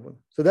 thank you, everyone.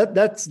 So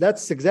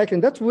that's exactly,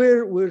 and that's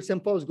where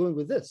St. Paul is going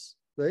with this,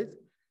 right?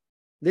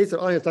 Later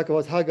on, he'll talk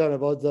about Hagar,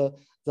 about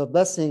the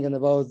blessing, and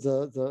about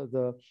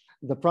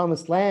the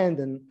promised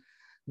land, and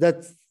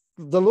that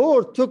the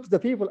Lord took the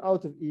people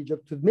out of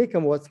Egypt to make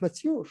them what?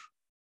 Mature,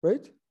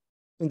 right?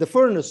 In the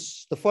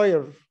furnace, the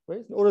fire,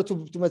 right? In order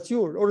to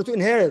mature, in order to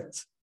inherit.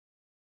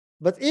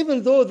 But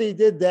even though they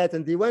did that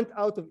and they went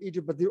out of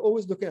Egypt, but they're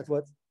always looking at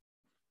what?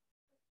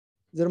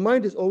 Their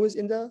mind is always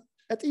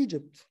at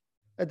Egypt,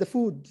 at the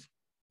food,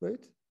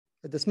 right?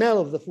 At the smell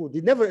of the food.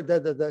 They never,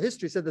 the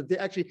history said that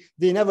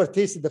they never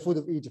tasted the food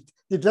of Egypt.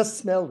 They just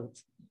smelled it.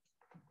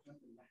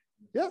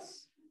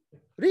 Yes,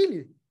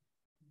 really.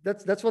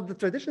 That's what the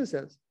tradition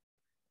says.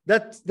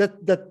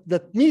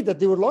 That meat that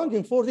they were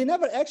longing for, they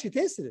never actually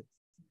tasted it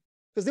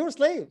because they were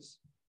slaves.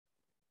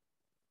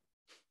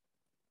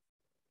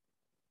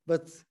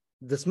 But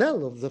the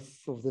smell of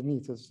the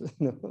meat was,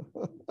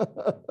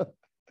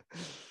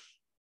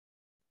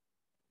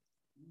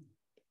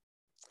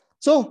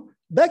 So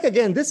back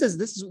again,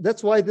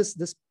 that's why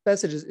this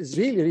passage is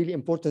really, really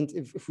important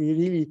if we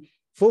really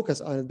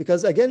focus on it,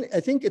 because again, I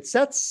think it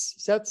sets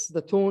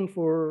the tone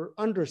for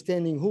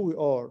understanding who we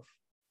are,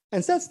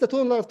 and sets the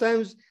tone a lot of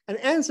times and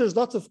answers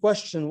lots of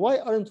questions. Why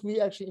aren't we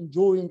actually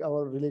enjoying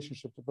our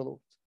relationship with the Lord?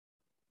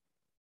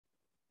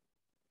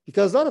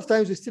 Because a lot of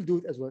times we still do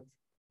it as what?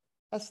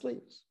 As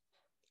slaves.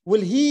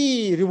 Will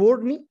he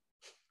reward me?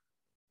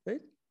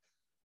 Right?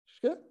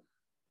 Yeah.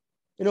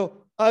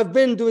 I've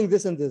been doing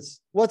this and this.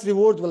 What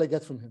reward will I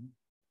get from him?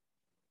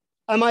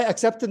 Am I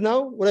accepted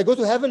now? Will I go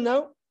to heaven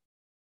now?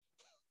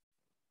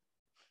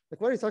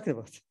 Like, what are you talking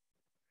about?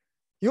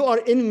 You are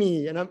in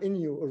me and I'm in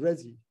you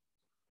already.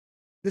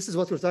 This is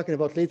what we're talking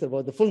about later,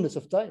 about the fullness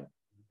of time,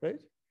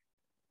 right?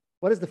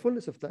 What is the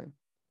fullness of time?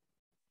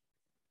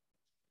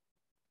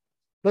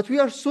 But we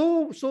are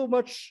so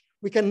much,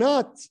 we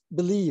cannot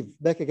believe,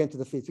 back again to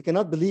the faith, we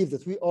cannot believe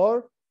that we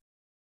are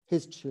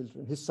his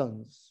children, his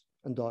sons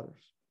and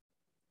daughters.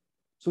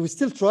 So we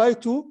still try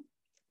to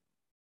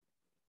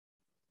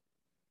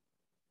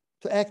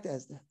act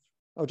as that.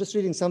 I was just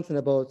reading something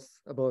about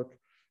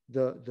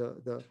the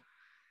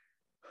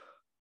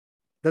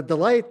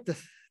light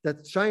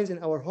that shines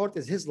in our heart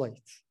is his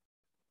light,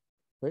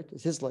 right?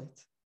 It's his light.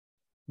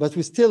 But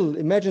we still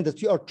imagine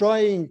that you are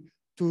trying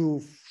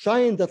to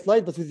shine that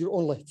light, but with your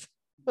own light.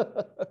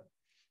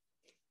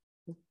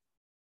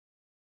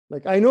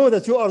 Like, I know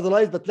that you are the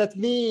light, but let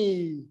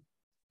me.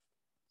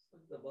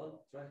 The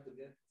bulb try to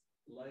get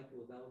light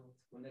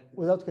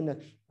without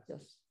connection.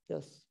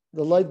 Yes.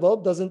 The light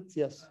bulb doesn't.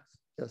 Yes.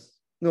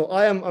 No,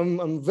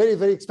 I'm very,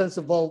 very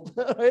expensive bulb,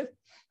 right?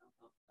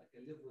 I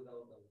can live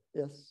without that.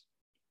 Yes.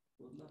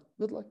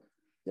 Good luck.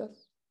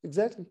 Yes,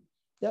 exactly.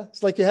 Yeah,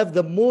 it's like you have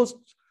the most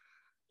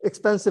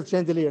expensive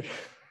chandelier,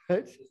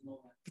 right?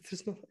 But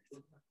there's no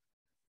light.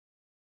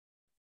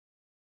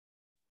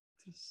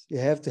 You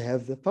have to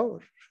have the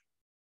power.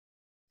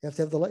 You have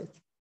to have the light.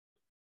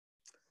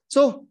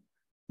 So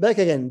back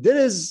again, there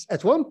is,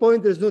 at one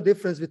point, there's no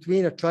difference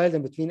between a child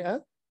and between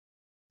a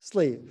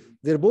slave.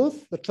 They're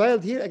both, the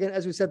child here, again,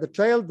 as we said, the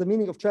child, the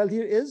meaning of child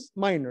here is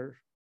minor.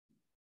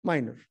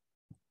 Minor.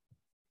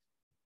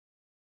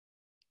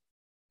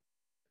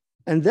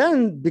 And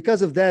then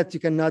because of that, you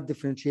cannot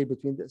differentiate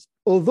between this.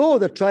 Although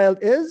the child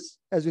is,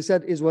 as we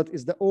said, is what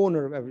is the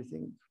owner of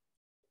everything.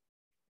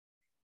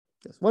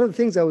 Yes. One of the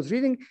things I was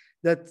reading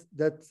that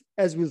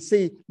as we'll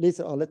see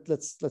later on,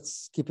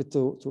 let's keep it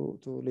to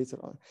later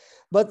on.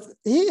 But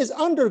he is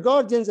under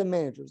guardians and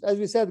managers. As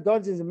we said,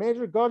 guardians and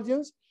managers,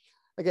 guardians,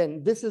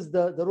 again, this is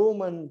the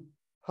Roman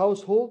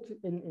household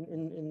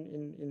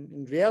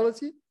in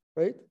reality,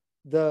 right?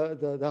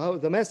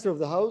 The master of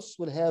the house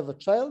will have a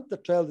child. The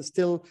child is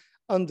still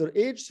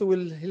underage, so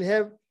he'll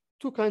have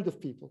two kinds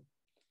of people,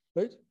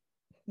 right?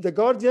 The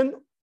guardian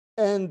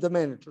and the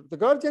manager. The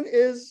guardian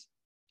is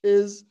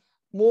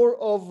more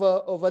of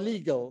a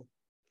legal,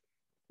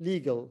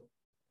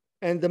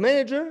 and the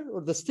manager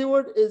or the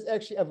steward is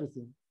actually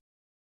everything.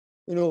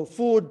 You know,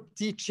 food,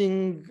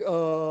 teaching,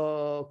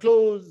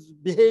 clothes,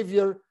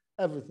 behavior,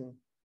 everything.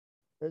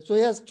 Right? So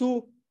he has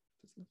two,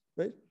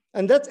 right?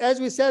 And that's, as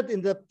we said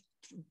in the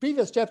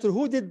previous chapter,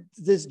 who did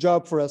this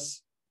job for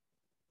us?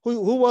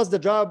 Who was the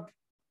job,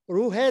 or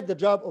who had the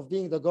job of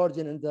being the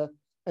guardian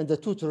and the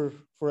tutor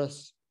for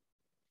us?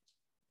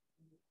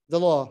 The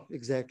law,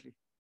 exactly.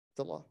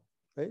 The law,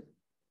 right?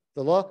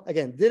 The law,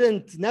 again,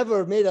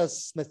 never made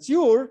us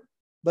mature,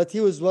 but he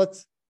was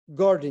what?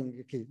 Guarding.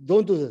 Okay,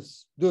 don't do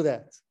this, do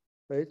that,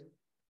 right?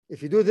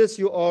 If you do this,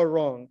 you are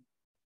wrong.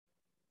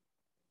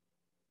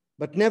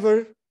 But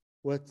never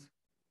what?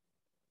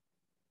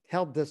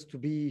 Helped us to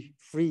be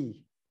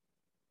free.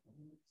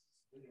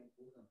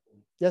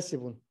 Yes,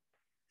 Yvonne.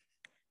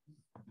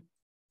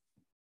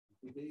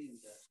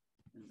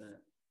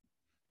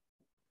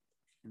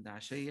 In the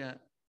Ashaya,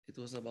 it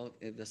was about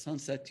if the sun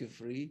set you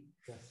free,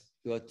 Yes.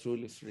 you are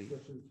truly free.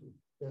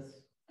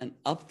 Yes. And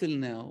up till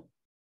now,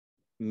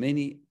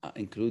 many,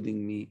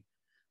 including me,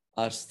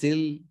 are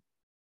still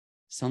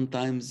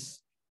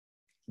sometimes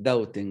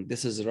doubting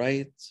this is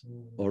right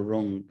or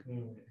wrong.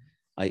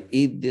 I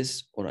eat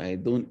this or I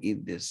don't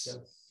eat this. Yes.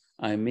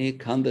 I make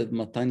 100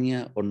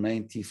 matanya or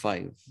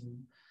 95.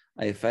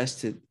 I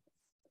fasted.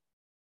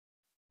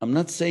 I'm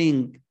not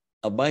saying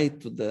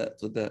abide to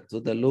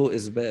the law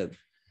is bad,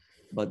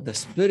 but the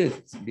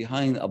spirit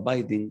behind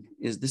abiding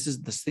is this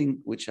is the thing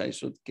which I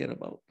should care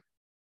about.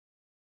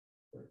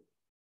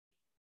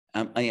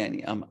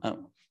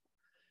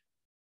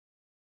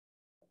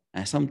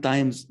 And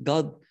sometimes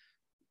God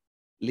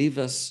leave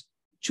us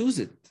choose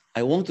it.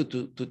 I wanted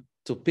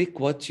to pick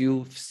what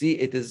you see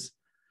it is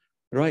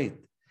right.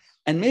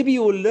 And maybe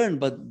you will learn,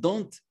 but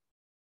don't.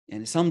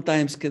 And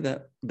sometimes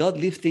God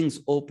leave things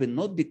open,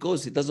 not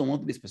because he doesn't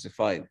want to be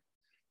specified,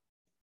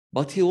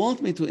 but he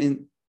wants me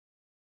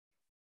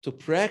to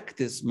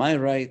practice my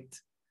right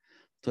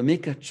to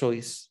make a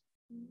choice.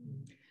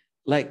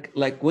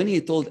 Like when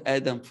he told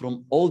Adam,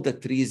 from all the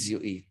trees you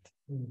eat.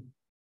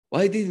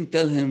 Why didn't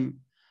tell him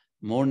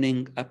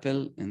morning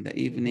apple, in the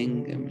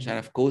evening مش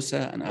عارف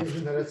كوسة, and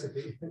after?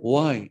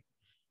 Why?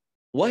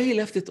 Why he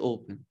left it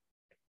open?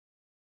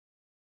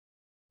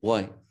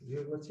 Why?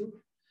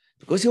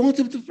 Because he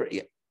wanted to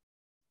pray.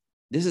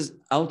 This is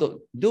out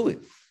of, do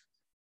it.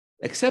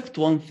 Except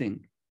one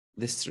thing,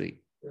 this tree.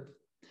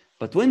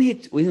 But when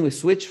we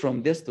switched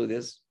from this to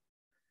this,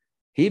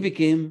 he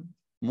became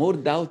more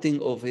doubting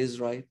of his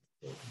right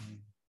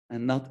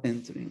and not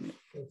entering it.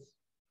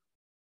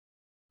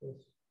 Yes.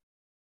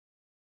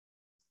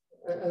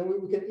 And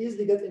we can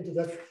easily get into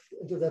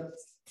that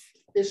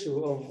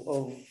issue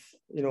of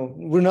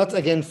we're not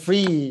again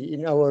free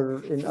in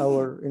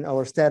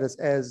our status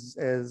as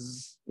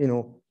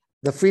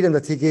the freedom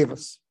that he gave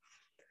us.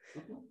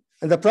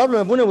 And the problem,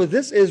 Abuna, with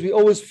this is we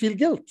always feel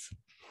guilt.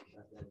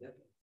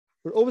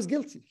 We're always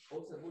guilty.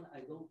 Also, I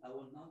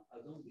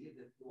don't believe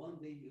that one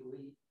day he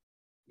will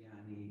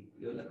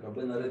يقول لك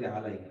ربنا رضي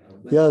عليا.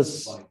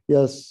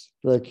 Yes,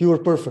 like you were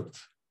perfect.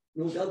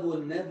 No, God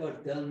will never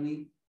tell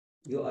me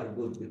you are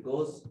good,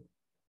 because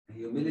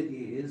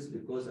humility is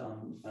because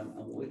I'm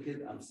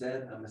wicked, I'm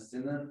sad, I'm a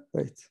sinner.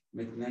 Right.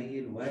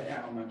 متنيل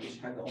واقع وما فيش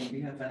حاجه اقوم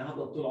بيها, فانا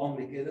هفضل طول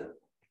عمري كده.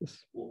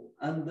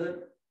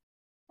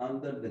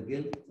 Under the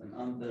guilt and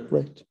under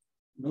right.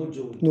 No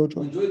joy.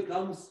 When joy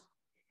comes,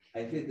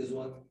 I feel this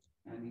what?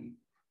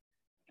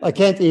 I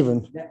can't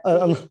even.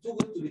 I'm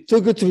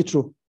too good to be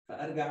true.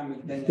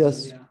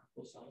 Yes.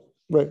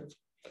 Right.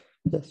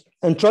 Yes.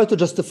 And try to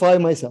justify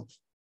myself.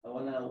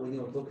 When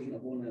you were talking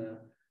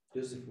about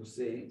Joseph was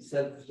saying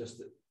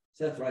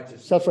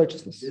self-righteousness.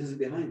 Self-righteousness. This is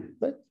behind it.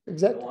 Right.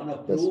 Exactly. I want to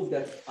prove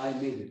that I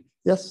made it.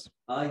 Yes.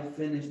 I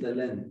finished the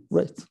land.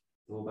 Right.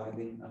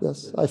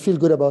 Yes. I feel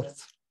good about it.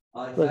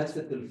 I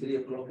fasted till 3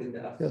 o'clock in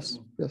the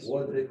afternoon. Yes.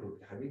 World record.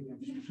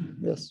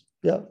 Yes.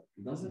 Yeah.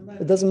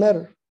 It doesn't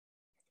matter.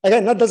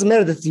 Again, that doesn't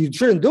matter that you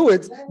shouldn't do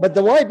it, but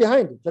the why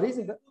behind it, the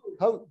reason that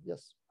how.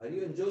 Yes. Are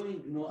you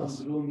enjoying? No, I'm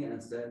gloomy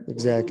and sad.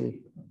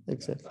 Exactly.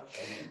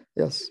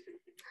 Yes.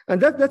 And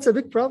that's a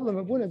big problem,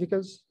 Abuna,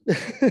 because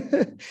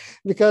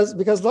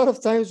because a lot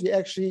of times we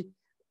actually,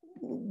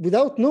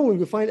 without knowing,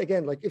 we find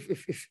again, like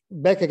if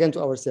back again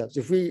to ourselves,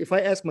 if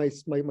I ask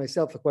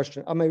myself a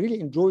question, am I really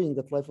enjoying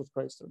that life with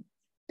Christ?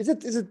 Is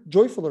it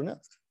joyful or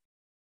not?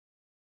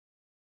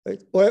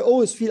 Right? Or I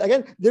always feel,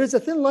 again, there is a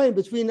thin line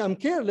between I'm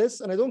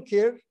careless and I don't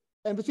care,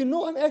 and between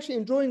no, I'm actually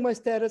enjoying my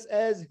status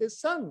as his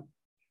son,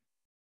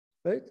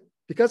 right?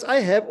 Because I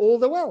have all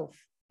the wealth.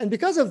 And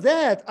because of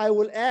that, I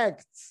will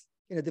act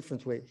in a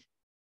different way,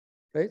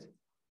 right?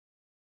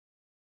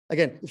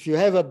 Again, if you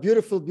have a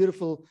beautiful,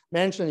 beautiful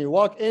mansion, you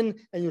walk in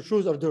and your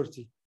shoes are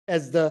dirty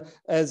as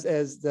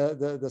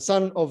the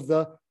son of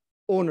the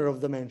owner of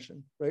the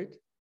mansion, right?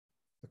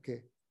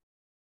 Okay.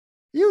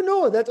 You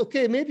know that,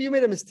 okay, maybe you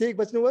made a mistake,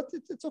 but you know what?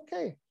 It's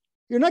okay.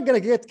 You're not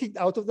going to get kicked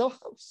out of the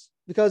house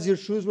because your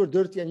shoes were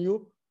dirty and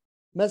you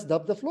messed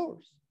up the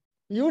floors.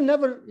 He will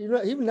never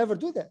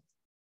do that,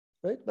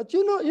 right? But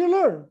you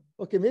learn.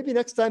 Okay, maybe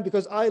next time,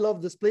 because I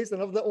love this place and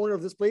love the owner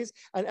of this place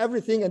and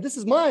everything, and this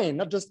is mine,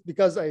 not just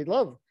because I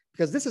love,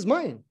 because this is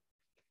mine,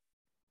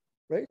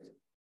 right?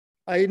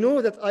 I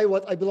know that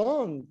I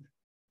belong.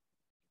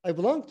 I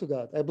belong to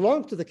God. I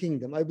belong to the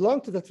kingdom. I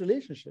belong to that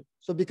relationship.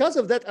 So because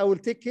of that, I will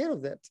take care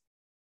of that.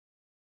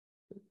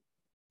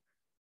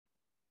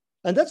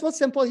 And that's what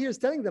St. Paul here is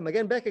telling them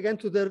again, back again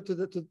to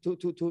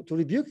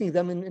rebuking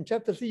them in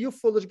chapter 3. You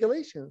foolish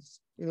Galatians,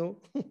 you know.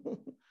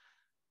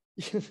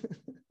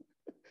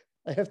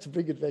 I have to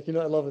bring it back. You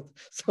know, I love it.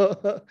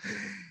 So,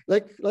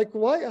 like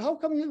why? How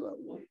come you?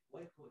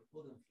 Why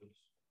call them foolish?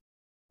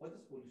 What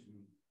does foolish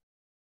mean?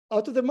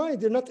 Out of their mind,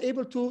 they're not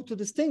able to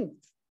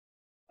distinct.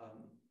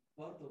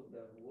 Part of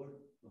the word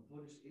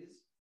foolish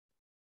is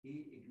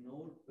he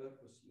ignored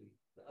purposely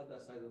the other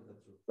side of the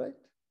truth. Right.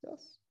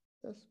 Yes.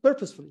 Yes.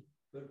 Purposefully.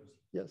 Purposely.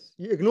 Yes.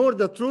 You ignore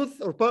the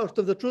truth or part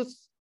of the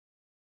truth.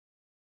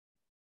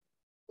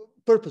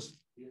 Purposely.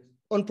 Yes.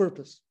 On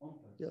purpose. On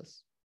purpose.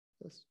 Yes.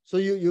 Yes. So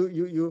you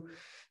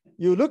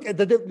look at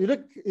you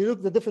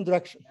look the different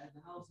direction. And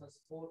the house has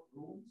 4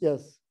 rooms.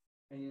 Yes.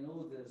 And you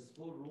know there's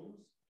 4 rooms,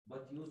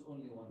 but use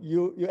only one.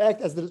 You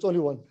act as there is only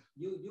one.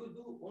 You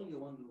do only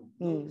one room.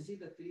 No, you see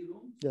the 3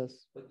 rooms.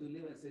 Yes. But you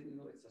live and say, you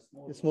know, it's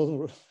a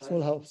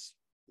small house.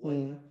 Why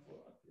have 4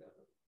 the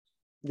other?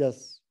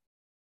 Yes.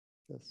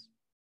 Yes.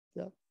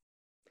 Yeah.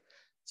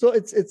 So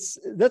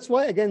that's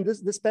why again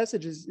this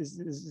passage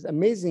is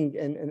amazing,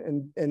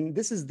 and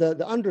this is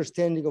the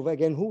understanding of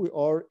again who we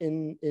are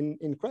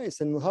in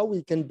Christ and how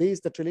we can base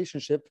that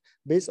relationship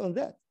based on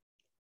that.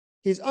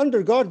 He's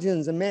under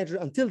guardians and manager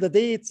until the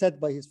date set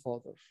by his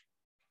father.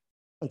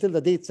 Until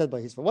the date set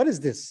by his father. What is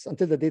this?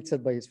 Until the date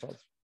set by his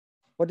father.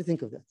 What do you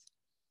think of that?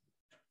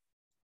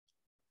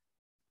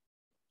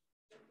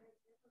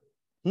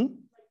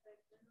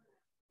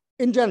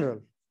 In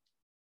general.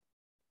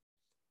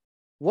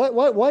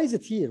 Why is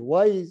it here?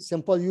 Why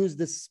St. Paul used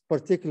this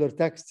particular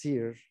text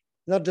here?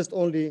 Not just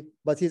only,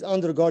 but he's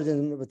under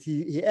guardian, but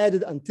he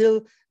added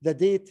until the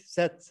date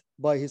set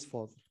by his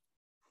father.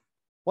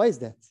 Why is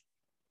that?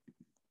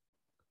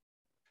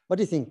 What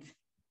do you think?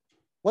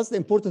 What's the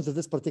importance of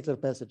this particular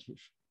passage here?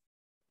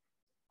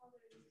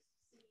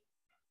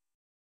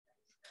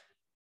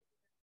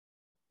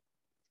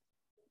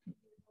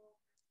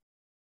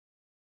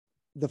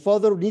 The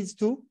father needs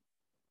to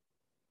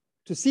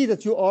see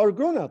that you are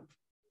grown up.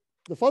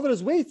 The father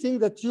is waiting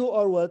that you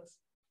are what?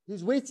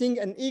 He's waiting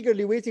and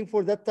eagerly waiting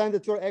for that time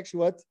that you're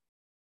actually what?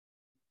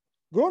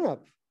 Grown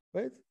up,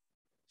 right?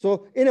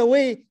 So in a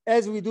way,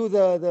 as we do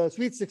the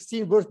sweet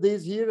 16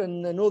 birthdays here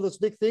and all those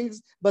big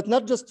things, but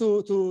not just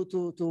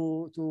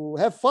to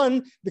have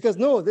fun, because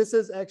no, this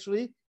is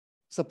actually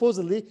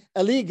supposedly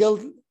a legal,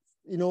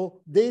 you know,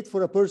 date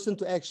for a person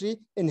to actually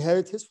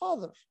inherit his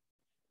father,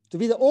 to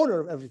be the owner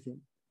of everything,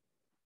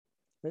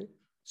 right?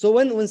 So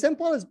when St.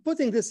 Paul is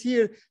putting this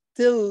here,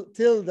 till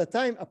the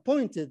time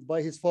appointed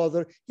by his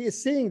father, he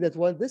is saying that,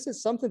 well, this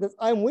is something that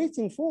I'm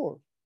waiting for,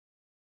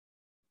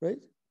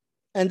 right?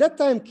 And that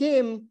time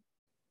came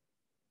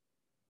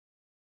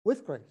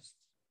with Christ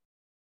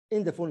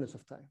in the fullness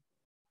of time.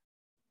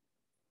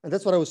 And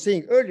that's what I was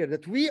saying earlier,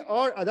 that we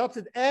are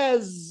adopted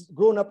as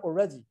grown up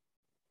already.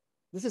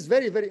 This is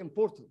very, very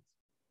important.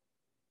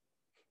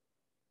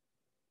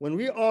 When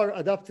we are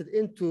adopted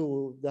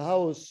into the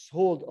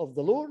household of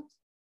the Lord,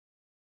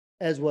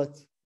 as what?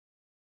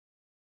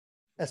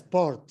 As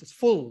part, as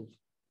full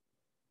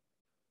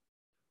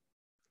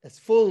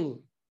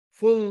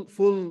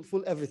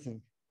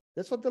everything.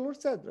 That's what the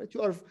Lord said, right?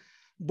 You are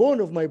bone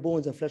of my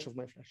bones and flesh of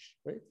my flesh,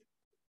 right?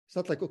 It's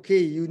not like, okay,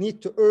 you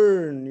need to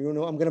earn, you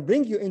know, I'm going to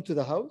bring you into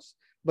the house,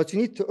 but you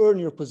need to earn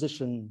your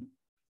position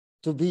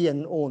to be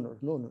an owner.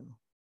 No.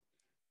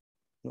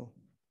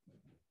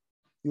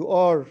 You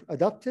are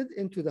adopted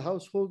into the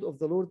household of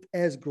the Lord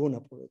as grown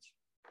up already.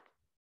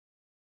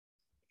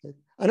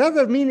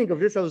 Another meaning of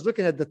this, I was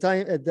looking at the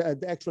time, at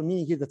the actual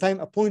meaning here, the time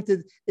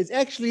appointed is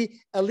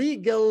actually a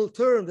legal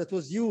term that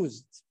was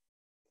used.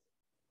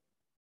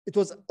 It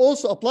was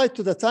also applied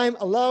to the time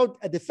allowed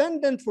a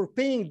defendant for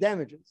paying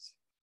damages.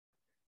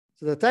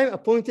 So the time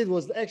appointed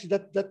was actually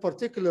that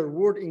particular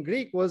word in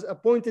Greek was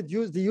appointed.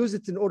 They use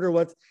it in order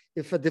what?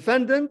 If a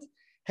defendant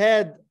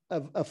had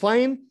a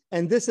fine,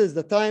 and this is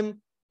the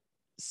time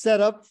set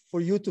up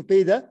for you to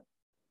pay the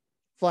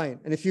fine.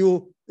 And if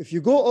you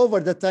go over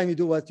that time, you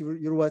do what?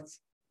 You're what?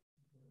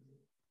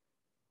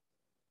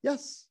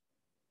 Yes.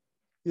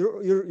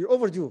 You're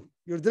overdue.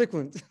 You're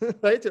delinquent,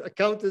 right? Your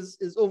account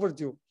is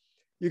overdue.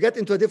 You get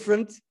into a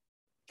different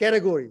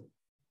category.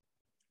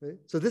 Right?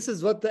 So this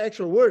is what the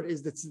actual word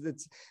is. That's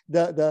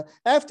the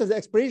after the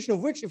expiration of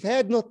which, if he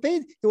had not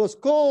paid, he was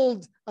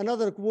called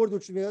another word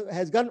which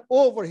has gone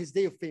over his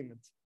day of payment.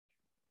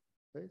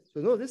 Right?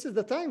 So no, this is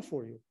the time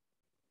for you.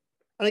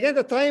 And again,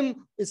 the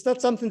time is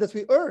not something that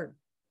we earn.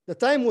 The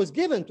time was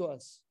given to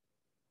us,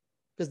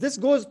 because this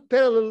goes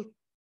parallel,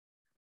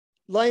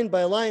 line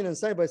by line and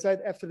side by side.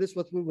 After this,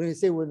 what when we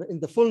say we're in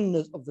the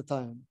fullness of the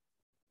time,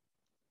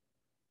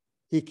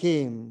 he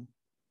came,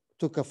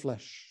 took a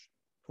flesh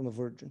from a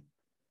virgin.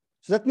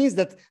 So that means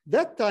that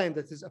that time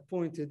that is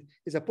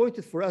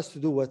appointed for us to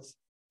do what?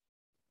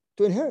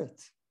 To inherit.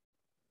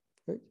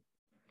 Right?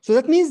 So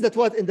that means that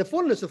what? In the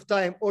fullness of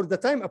time, or the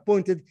time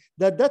appointed,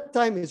 that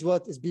time is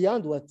what? Is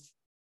beyond what?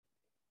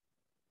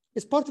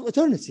 It's part of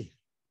eternity.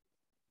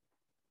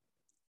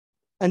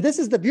 And this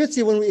is the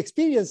beauty when we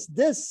experience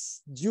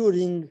this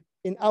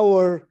in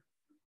our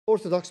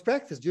Orthodox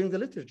practice, during the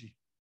liturgy.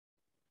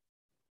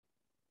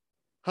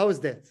 How is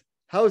that?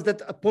 How is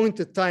that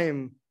appointed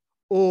time,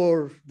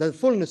 or the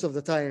fullness of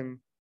the time?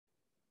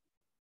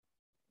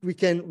 We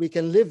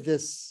can live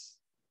this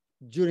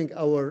during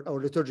our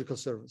liturgical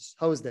service.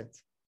 How is that?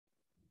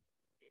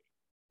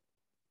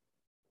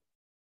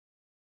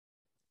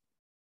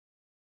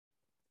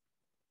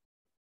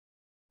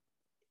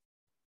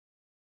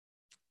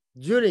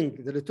 During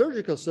the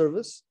liturgical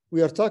service,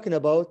 we are talking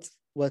about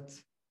what?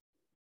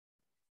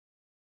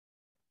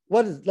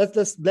 What is,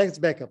 let's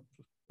back up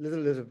a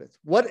little bit.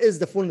 What is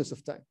the fullness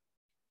of time?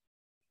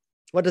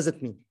 What does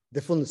it mean,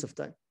 the fullness of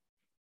time?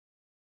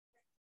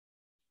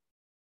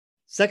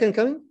 Second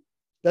coming?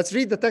 Let's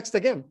read the text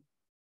again.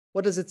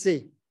 What does it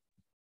say?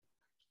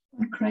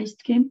 When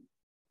Christ came.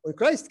 When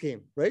Christ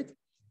came, right?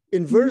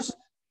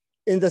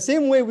 In the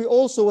same way, we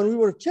also, when we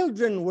were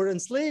children, were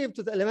enslaved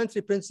to the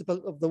elementary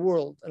principle of the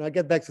world. And I'll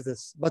get back to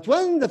this. But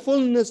when the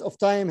fullness of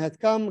time had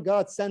come,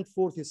 God sent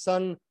forth his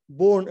son,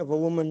 born of a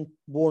woman,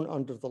 born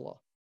under the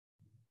law.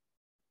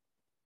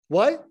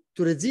 Why?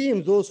 To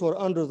redeem those who are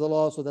under the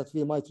law, so that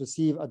we might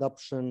receive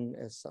adoption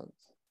as sons.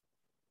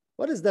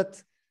 What is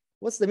that?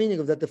 What's the meaning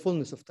of that, the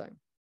fullness of time?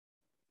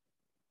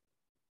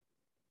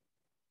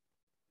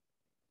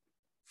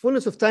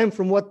 Fullness of time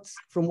from what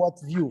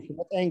view, from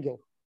what angle?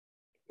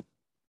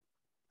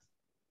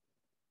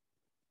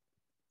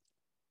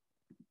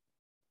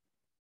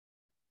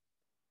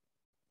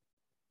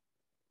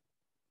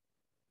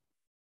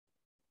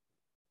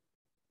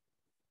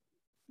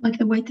 Like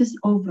the wait is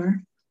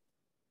over,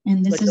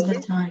 and this is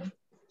the time.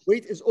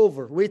 Wait is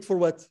over. Wait for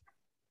what?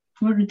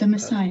 For the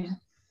Messiah.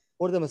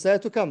 For the Messiah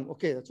to come.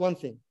 Okay, that's one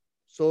thing.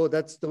 So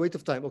that's the wait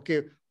of time.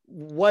 Okay,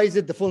 why is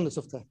it the fullness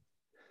of time?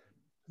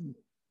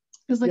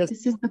 Because like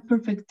this is the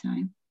perfect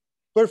time.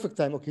 Perfect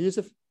time. Okay,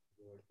 Yusuf.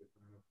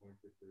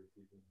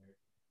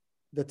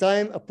 The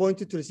time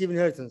appointed to receive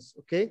inheritance.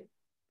 Okay.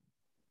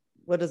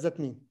 What does that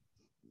mean?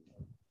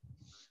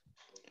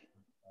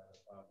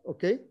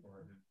 Okay.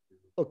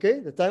 Okay,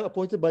 the time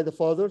appointed by the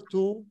Father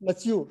to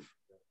mature.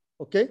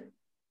 Okay,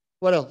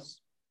 what else?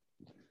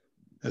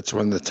 It's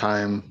when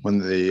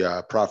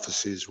the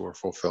prophecies were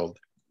fulfilled.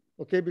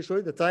 Okay,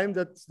 Bishoy, the time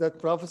that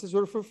prophecies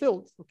were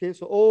fulfilled. Okay,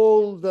 so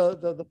all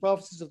the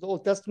prophecies of the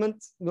Old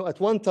Testament, at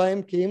one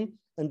time came,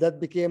 and that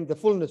became the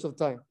fullness of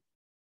time.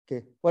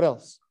 Okay, what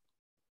else?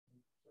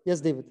 Yes,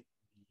 David.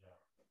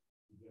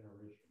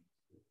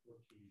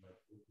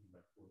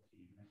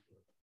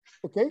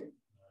 Okay,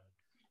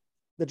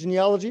 the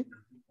genealogy.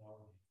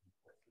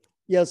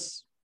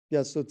 Yes,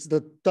 yes. So it's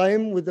the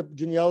time with the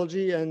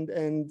genealogy,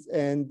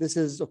 and this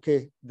is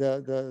okay.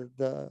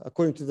 The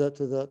according to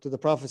the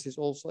prophecies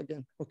also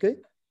again. Okay,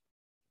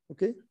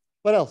 okay.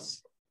 What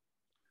else?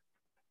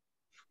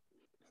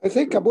 I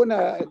think,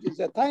 Abuna, it is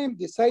a time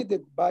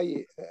decided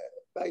by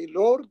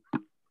Lord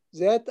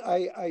that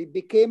I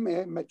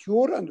became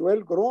mature and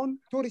well grown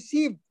to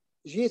receive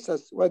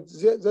Jesus.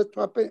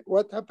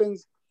 What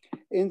happens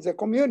in the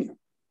communion?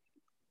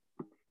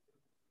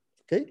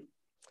 Okay.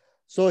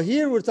 So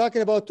here we're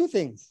talking about two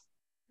things,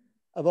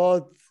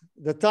 about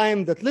the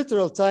time, that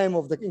literal time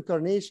of the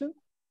incarnation,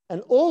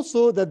 and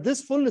also that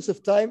this fullness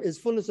of time is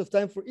fullness of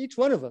time for each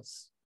one of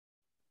us,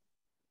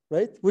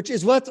 right? Which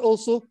is what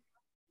also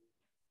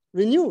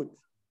renewed,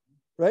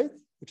 right?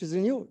 Which is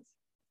renewed.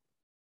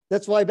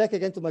 That's why, back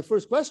again to my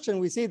first question,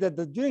 we say that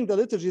during the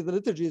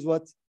liturgy is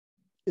what?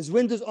 Is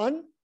windows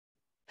on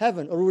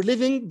heaven, or we're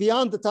living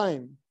beyond the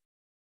time,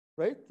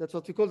 right? That's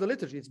what we call the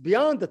liturgy. It's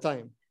beyond the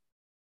time,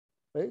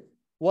 right?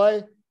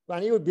 Why?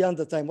 Beyond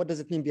the time. What does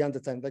it mean beyond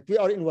the time? Like we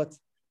are in what?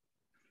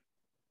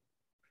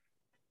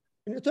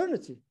 In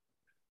eternity.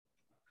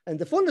 And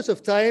the fullness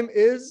of time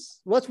is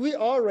what we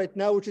are right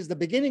now, which is the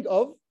beginning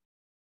of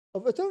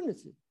of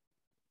eternity.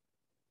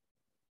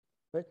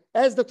 Right?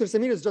 As Dr.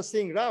 Samir is just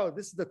saying now,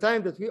 this is the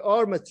time that we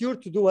are mature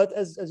to do what,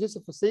 as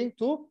Yusuf was saying,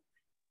 to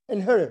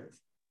inherit.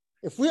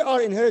 If we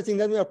are inheriting,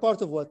 then we are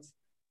part of what?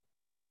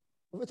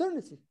 Of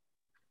eternity.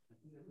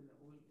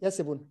 Yes,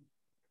 Ibn.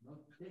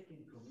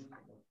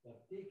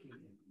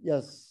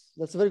 Yes,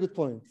 that's a very good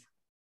point.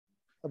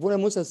 Abuna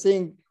Musa is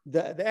saying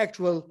the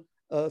actual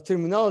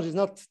terminology is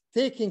not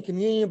taking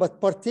communion,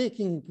 but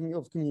partaking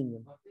of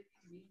communion. Partaking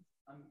means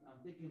I'm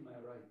taking my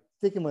right.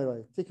 Taking my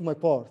right, taking my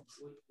part.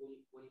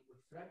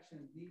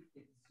 Fraction D,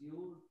 it's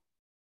your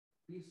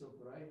piece of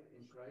right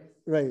in Christ,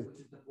 Right. which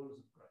is the fullness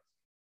of Christ.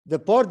 The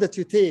part that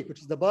you take, which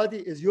is the body,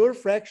 is your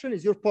fraction,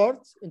 is your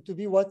part, and to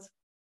be what?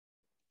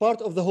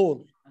 Part of the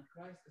whole. And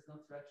Christ is not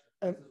fraction,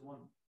 Christ is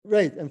one.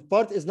 Right, and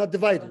part is not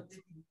divided.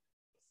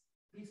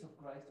 Piece of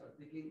Christ or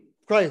taking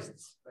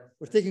Christ.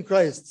 We're taking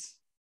Christ,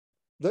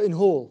 the in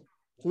whole.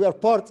 So we are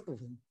part of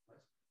him.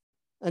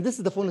 And this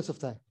is the fullness of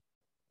time.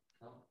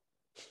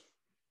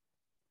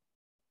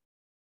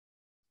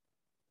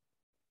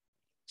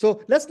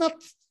 So let's not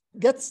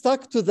get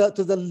stuck to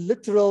the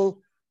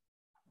literal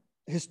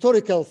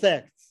historical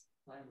facts.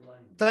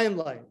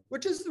 Timeline,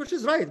 which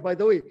is right, by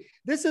the way.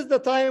 This is the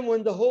time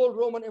when the whole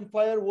Roman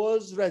Empire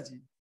was ready.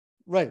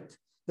 Right.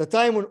 The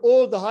time when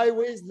all the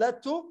highways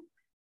led to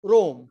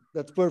Rome.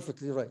 That's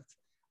perfectly right.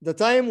 The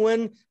time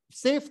when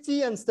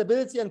safety and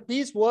stability and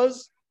peace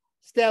was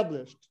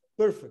established.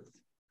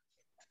 Perfect.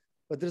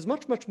 But there's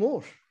much, much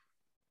more.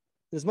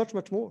 There's much,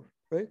 much more,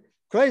 right?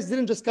 Christ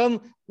didn't just come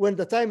when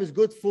the time is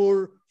good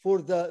for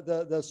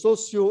the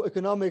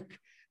socio-economic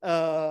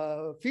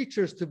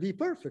features to be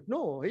perfect.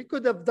 No, he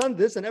could have done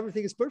this and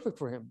everything is perfect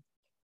for him.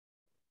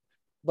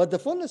 But the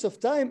fullness of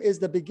time is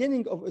the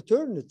beginning of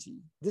eternity.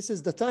 This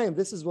is the time.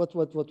 This is what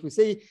we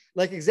say,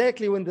 like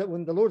exactly when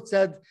the Lord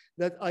said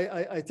that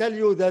I tell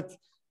you that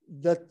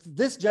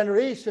this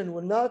generation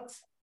will not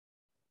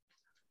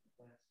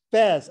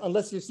pass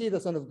unless you see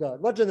the Son of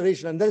God. What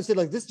generation? And then you say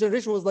like this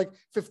generation was like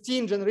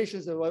 15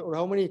 generations or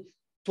how many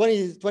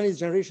 20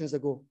 generations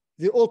ago.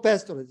 They all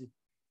passed already.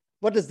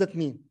 What does that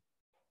mean?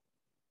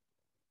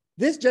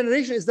 This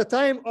generation is the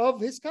time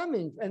of his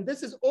coming. And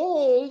this is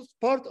all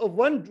part of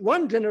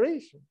one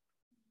generation.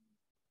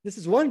 This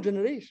is one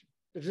generation,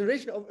 the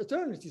generation of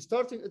eternity,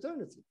 starting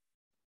eternity.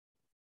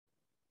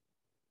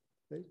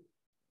 Right?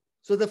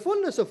 So the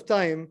fullness of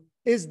time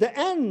is the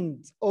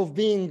end of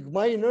being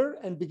minor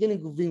and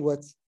beginning of being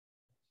what?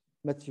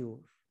 Mature.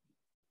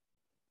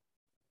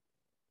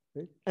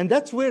 Right? And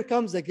that's where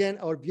comes again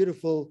our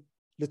beautiful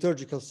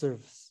liturgical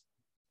service.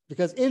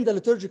 Because in the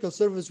liturgical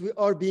service, we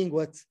are being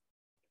what?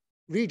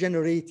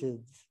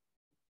 Regenerated.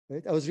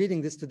 Right? I was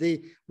reading this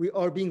today. We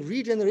are being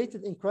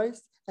regenerated in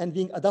Christ and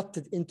being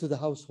adopted into the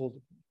household.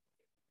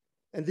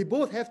 And they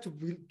both have to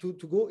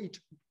go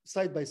each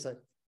side by side.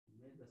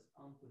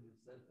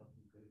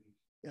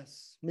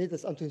 Yes, made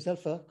us unto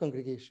himself a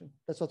congregation.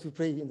 That's what we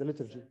pray in the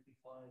liturgy.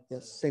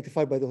 Yes,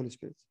 sanctified by the Holy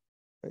Spirit.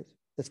 Right?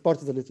 That's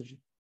part of the liturgy.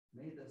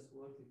 Made us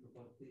worthy to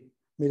partake.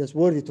 Made us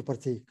worthy to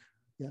partake.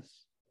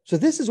 Yes. So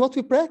this is what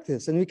we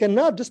practice. And we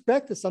cannot just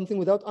practice something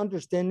without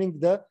understanding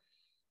the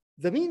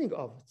meaning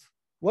of it.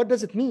 What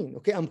does it mean?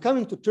 Okay, I'm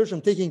coming to church, I'm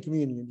taking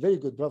communion. Very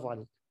good, bravo,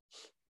 Ali.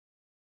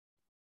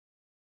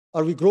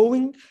 Are we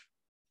growing?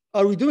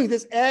 Are we doing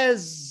this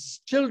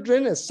as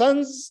children, as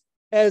sons,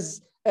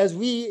 as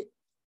we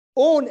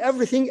own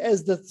everything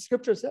as the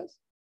scripture says?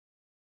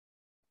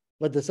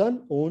 But the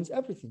Son owns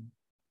everything.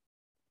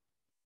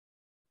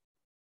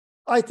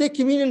 I take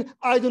communion,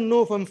 I don't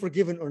know if I'm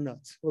forgiven or not.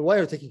 Well, why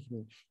are you taking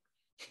communion?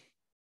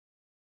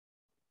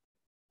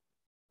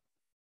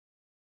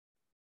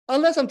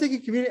 Unless I'm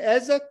taking communion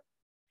as a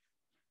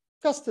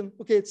custom.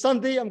 Okay, it's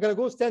Sunday, I'm going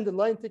to go stand in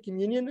line, take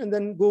communion, and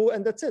then go,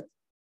 and that's it.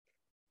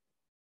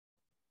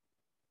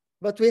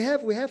 But we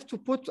have to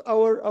put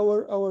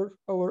our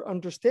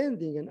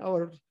understanding and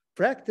our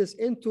practice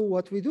into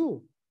what we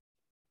do.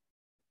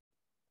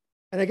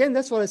 And again,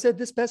 that's what I said,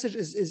 this passage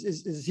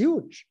is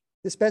huge.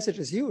 This passage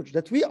is huge,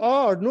 that we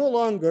are no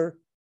longer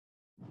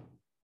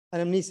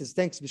anamnesis,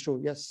 thanks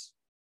Bishop, yes.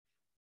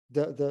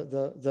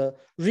 The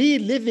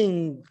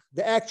reliving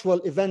the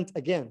actual event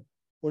again.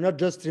 We're not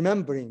just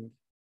remembering.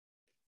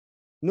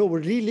 No,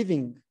 we're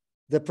reliving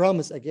the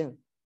promise again.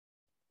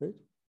 Right?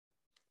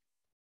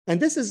 And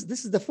this is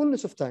the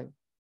fullness of time.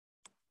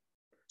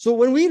 So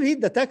when we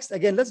read the text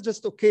again, let's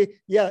just, okay,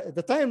 yeah,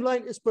 the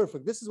timeline is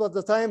perfect. This is what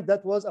the time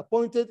that was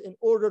appointed in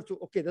order to,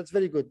 okay, that's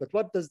very good. But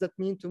what does that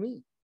mean to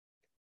me?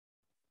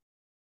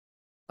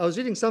 I was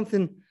reading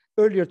something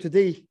earlier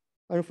today.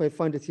 I don't know if I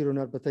find it here or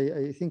not, but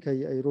I think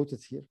I wrote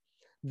it here.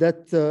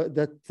 That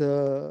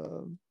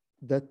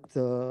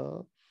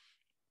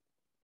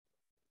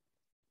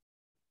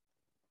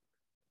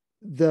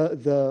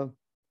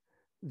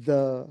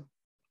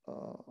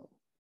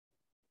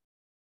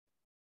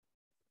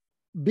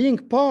being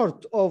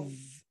part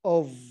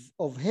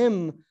of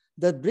him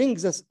that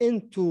brings us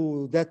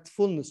into that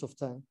fullness of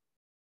time.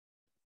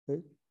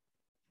 Right?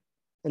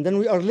 And then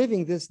we are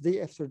living this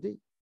day after day.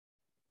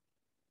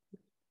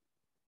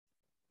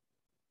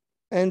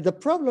 And the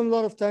problem a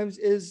lot of times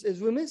is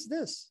we miss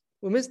this.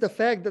 We miss the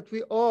fact that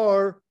we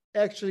are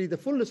actually the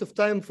fullness of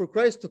time for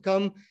Christ to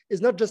come is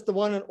not just the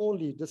one and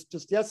only.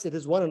 Just yes, it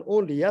is one and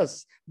only,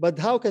 yes. But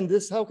how can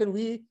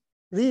we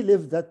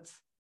relive that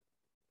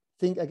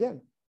thing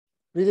again?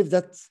 Relive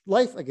that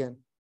life again?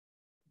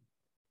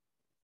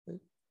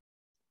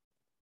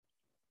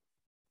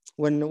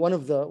 When one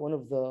of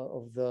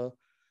the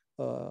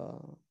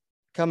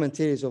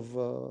commentaries of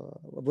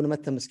Abu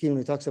Matta Miskin, when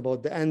he talks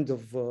about the end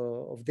of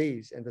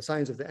days and the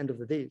signs of the end of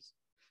the days,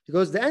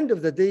 because the end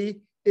of the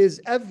day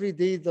is every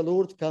day the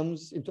Lord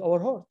comes into our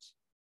hearts.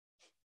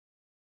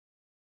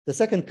 The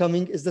second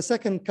coming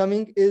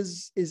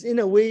is in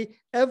a way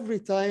every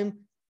time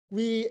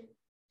we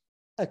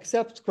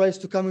accept Christ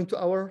to come into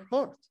our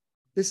heart.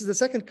 This is the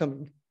second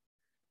coming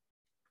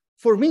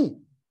for me.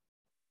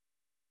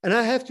 And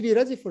I have to be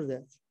ready for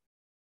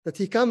that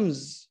he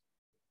comes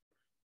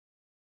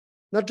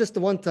not just the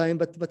one time,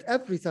 but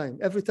every time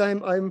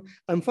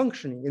I'm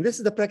functioning. And this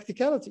is the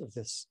practicality of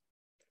this.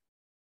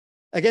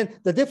 Again,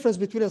 the difference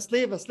between a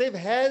slave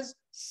has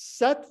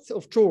set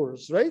of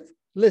chores, right?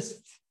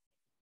 List.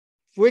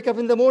 Wake up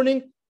in the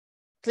morning,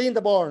 clean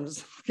the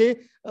barns,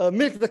 okay?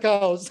 Milk the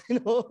cows,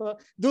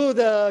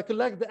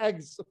 collect the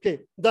eggs, okay?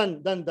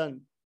 Done,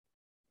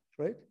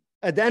 right?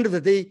 At the end of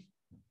the day,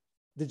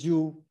 did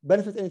you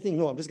benefit anything?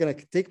 No, I'm just gonna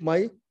take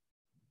my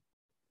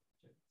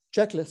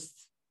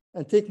checklist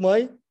and take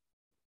my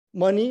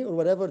money or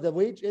whatever the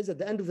wage is. At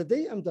the end of the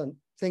day, I'm done.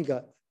 Thank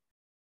God,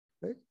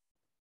 right?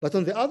 But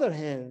on the other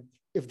hand,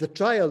 if the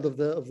child of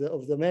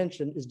the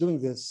mansion is doing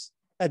this,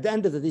 at the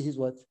end of the day, he's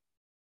what?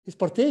 He's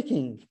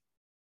partaking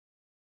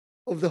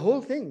of the whole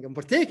thing. I'm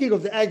partaking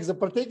of the eggs, I'm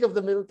partaking of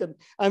the milk, and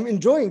I'm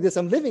enjoying this,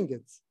 I'm living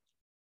it.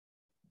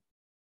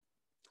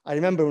 I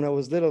remember when I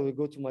was little, we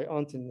go to my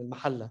aunt in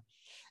Mahalla,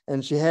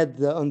 and she had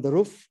on the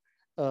roof,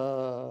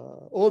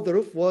 all the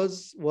roof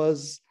was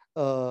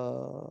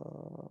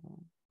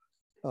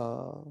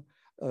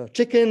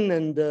chicken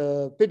and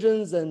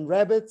pigeons and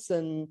rabbits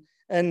and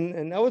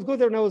I would go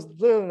there when I was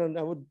little, and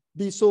I would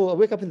be so, I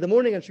wake up in the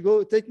morning and she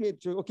go take me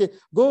to, okay,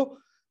 go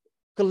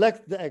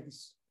collect the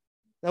eggs.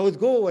 I would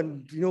go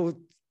and,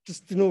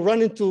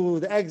 run into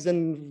the eggs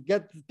and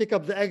pick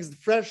up the eggs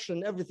fresh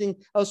and everything.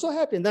 I was so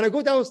happy. And then I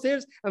go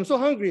downstairs, I'm so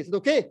hungry. I said,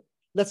 okay,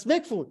 let's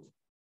make food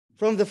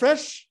from the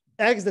fresh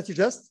eggs that you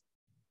just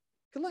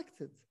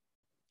collected.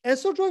 And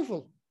so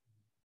joyful.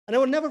 And I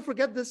will never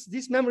forget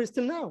these memories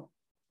till now.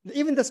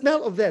 Even the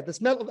smell of that, the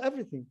smell of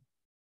everything.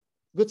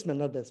 Good smell,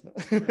 not bad smell.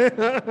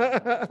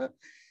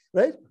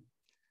 Right?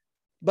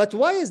 But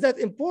why is that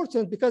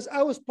important? Because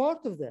I was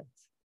part of that.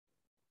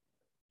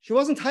 She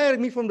wasn't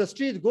hiring me from the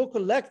street, go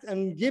collect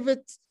and give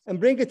it and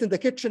bring it in the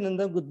kitchen and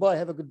then goodbye,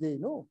 have a good day.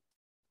 No.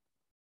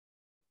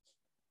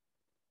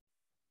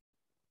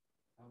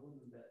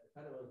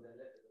 The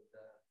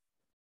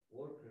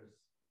workers,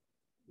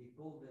 he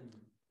told them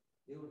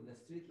they were in the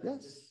street like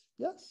Yes, this,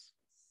 yes.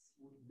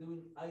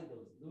 doing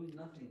idols, doing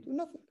nothing. Do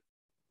nothing.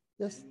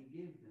 Yes. And he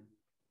gave them.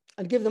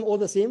 And give them all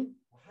the same.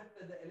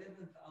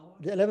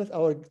 The 11th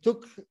hour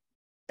took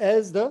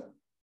as the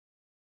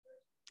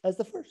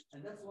first.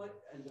 And that's why,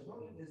 and the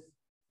problem is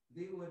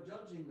they were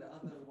judging the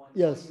other one.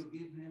 Yes. You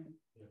give him.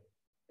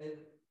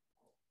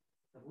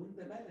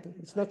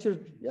 It's not your,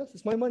 yes,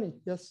 it's my money.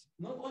 Yes.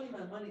 Not only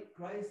my money,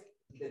 Christ,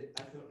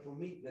 for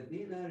me, the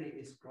denarii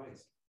is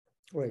Christ.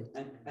 Right.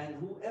 And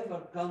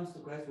whoever comes to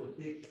Christ will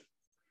take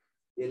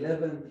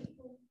 11,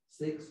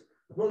 6.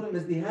 The problem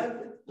is they have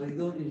it, but they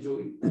don't enjoy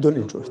it. Don't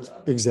enjoy it.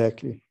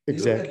 Exactly. They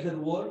look at their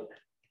work,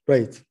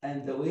 right,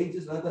 and the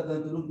wages, rather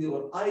than to look, they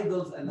were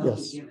idols, and now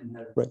yes, we came in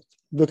heaven. Right.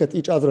 Look at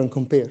each other and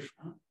compare,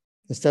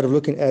 instead of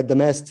looking at the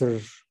master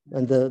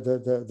and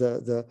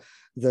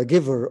the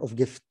giver of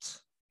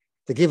gifts,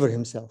 the giver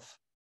himself,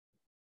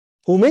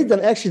 who made them.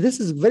 Actually,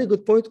 this is a very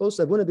good point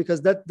also, Abuna,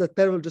 because that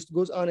parable just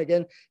goes on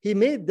again. He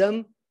made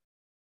them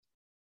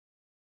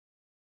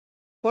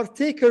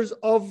partakers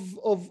of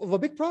a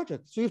big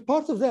project. So you're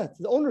part of that,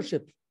 the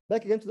ownership,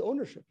 back again to the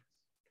ownership,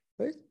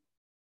 right?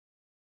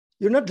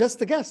 You're not just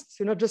a guest.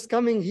 You're not just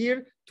coming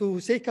here to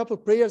say a couple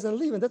of prayers and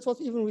leave. And that's what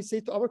even we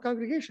say to our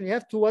congregation. You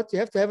have to what? You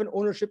have to have an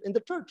ownership in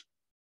the church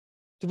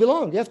to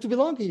belong. You have to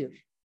belong here.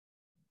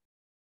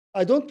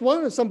 I don't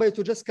want somebody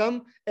to just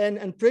come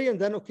and pray and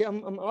then, okay,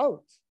 I'm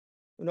out.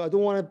 I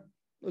don't want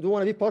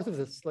to be part of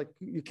this. Like,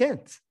 you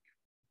can't.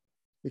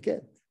 You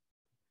can't.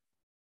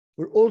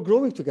 We're all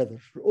growing together.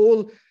 We're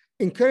all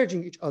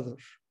encouraging each other.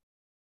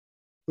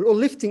 We're all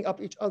lifting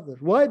up each other.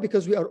 Why?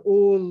 Because we are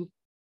all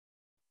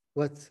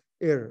what?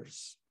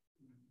 Heirs.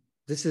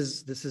 This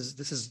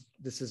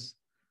is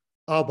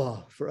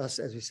Abba for us,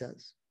 as we said.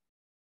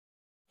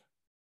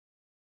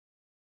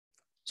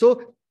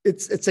 So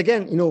it's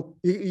again,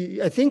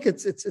 I think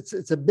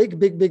it's a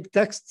big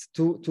text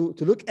to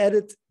look at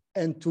it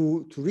and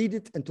to read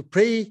it and to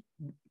pray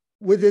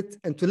with it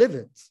and to live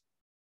it.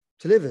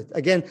 To live it.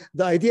 Again,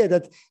 the idea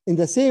that in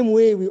the same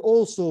way we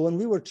also, when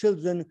we were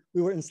children,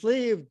 we were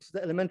enslaved to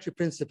the elementary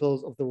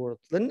principles of the world.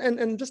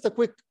 And just a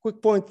quick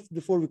point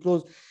before we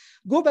close.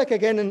 go back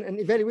again and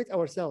evaluate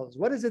ourselves.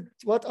 What is it?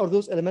 What are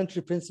those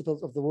elementary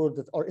principles of the world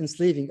that are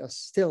enslaving us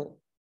still?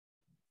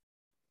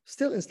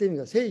 Still enslaving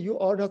us. Hey, you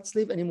are not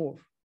slave anymore.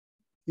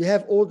 You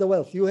have all the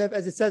wealth. You have,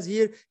 as it says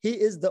here, he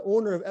is the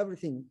owner of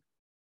everything.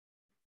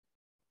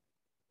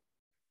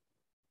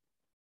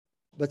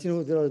 But you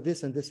know, there are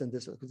this and this and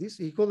this.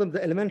 He called them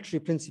the elementary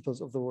principles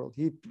of the world.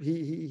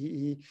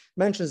 He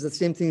mentions the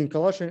same thing in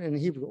Colossians and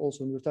in Hebrew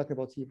also, when we were talking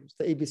about Hebrews,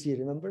 the ABC,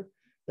 remember?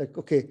 Like,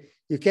 okay,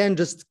 you can't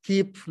just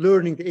keep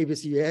learning the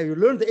ABC. You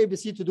learn the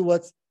ABC to do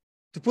what?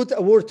 To put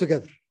a word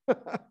together.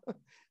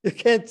 you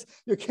can't,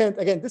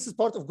 again, this is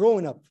part of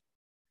growing up.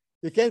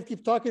 You can't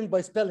keep talking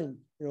by spelling,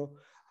 you know.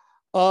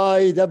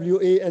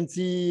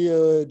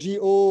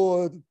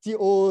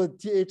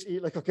 I-W-A-N-T-G-O-T-O-T-H-E.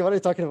 Like, okay, what are you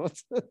talking about?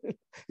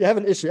 You have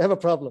an issue, you have a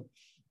problem.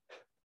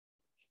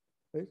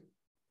 Right?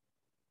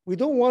 We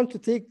don't want to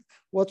take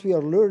what we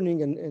are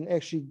learning and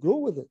actually grow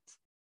with it.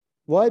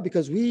 Why?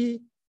 Because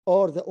we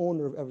are the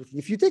owner of everything.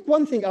 If you take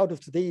one thing out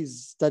of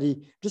today's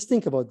study, just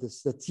think about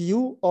this, that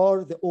you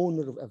are the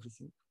owner of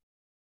everything.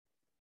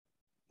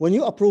 When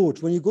you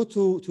approach, when you go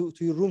to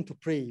your room to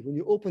pray, when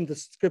you open the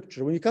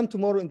scripture, when you come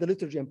tomorrow in the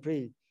liturgy and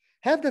pray,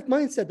 have that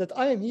mindset that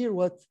I am here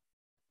what?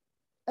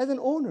 As an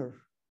owner.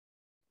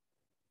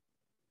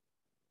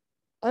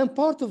 I am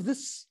part of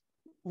this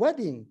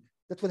wedding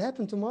that will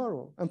happen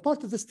tomorrow. I'm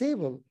part of this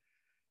table.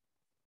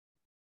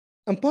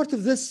 I'm part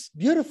of this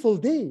beautiful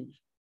day.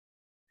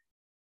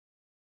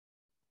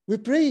 We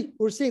pray,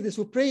 we're saying this,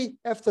 we pray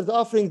after the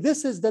offering,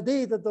 this is the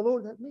day that the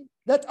Lord has made.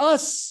 Let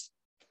us,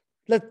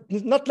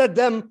 not let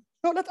them,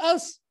 no, let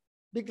us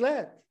be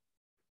glad.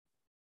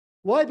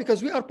 Why?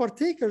 Because we are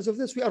partakers of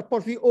this. We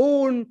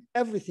own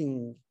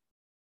everything.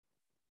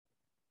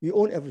 We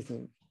own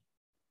everything.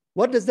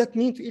 What does that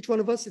mean to each one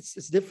of us?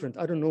 It's different.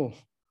 I don't know.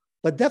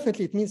 But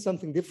definitely it means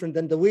something different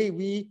than the way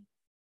we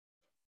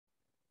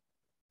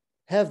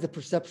have the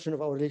perception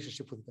of our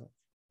relationship with God.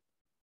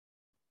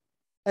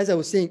 As I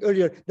was saying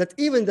earlier, that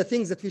even the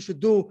things that we should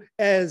do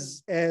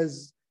as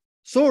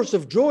source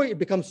of joy, it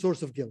becomes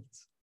source of guilt.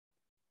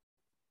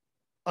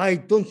 I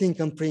don't think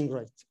I'm praying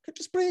right. Okay,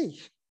 just pray.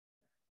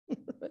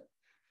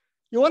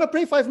 You want to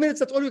pray 5 minutes,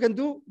 that's all you can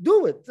do?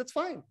 Do it, that's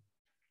fine.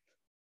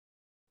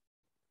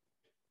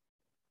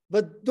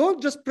 But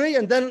don't just pray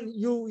and then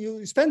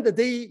you spend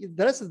the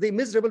rest of the day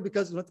miserable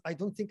because I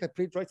don't think I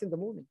prayed right in the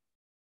morning.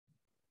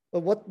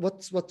 But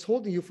what's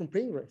holding you from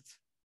praying right?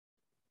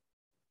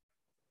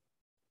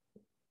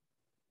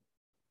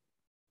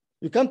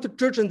 You come to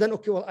church and then,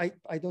 okay, well, I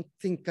don't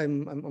think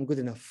I'm good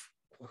enough.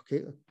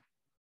 Okay,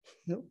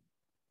 no.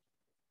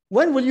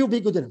 When will you be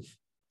good enough?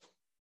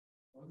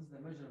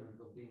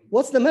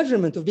 What's the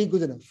measurement of being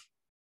good enough?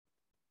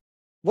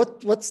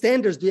 What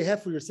standards do you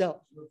have for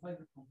yourself?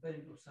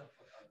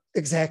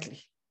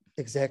 Exactly.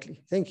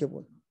 Thank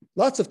you.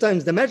 Lots of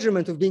times the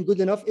measurement of being good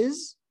enough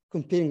is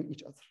comparing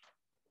each other.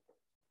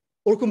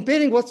 Or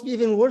comparing, what's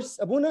even worse,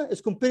 Abuna,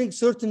 is comparing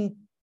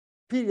certain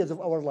periods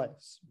of our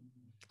lives.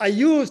 I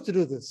used to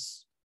do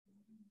this.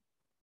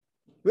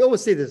 We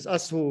always say this,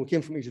 us who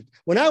came from Egypt.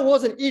 When I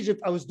was in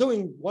Egypt, I was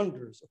doing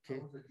wonders,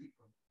 okay?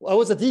 I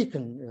was a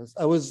deacon, yes.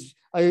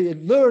 I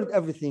learned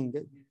everything.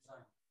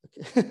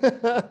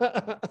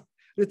 Okay.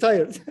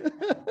 Retired.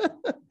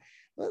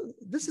 Well,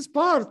 this is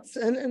part,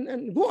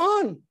 and go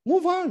on,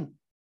 move on.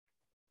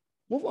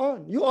 Move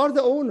on. You are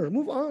the owner,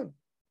 move on.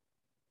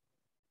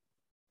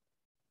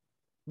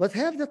 But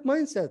have that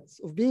mindset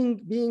of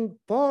being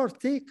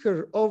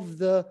partaker of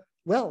the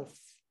wealth.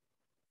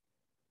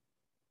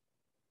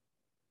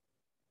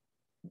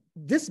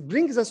 This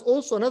brings us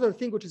also another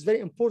thing which is very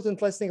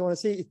important, last thing I want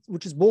to say,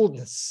 which is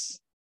boldness,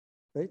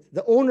 right?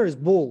 The owner is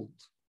bold,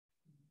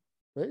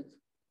 right?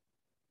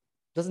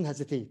 Doesn't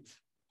hesitate,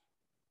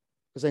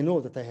 because I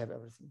know that I have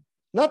everything.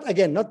 Not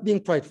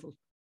being prideful,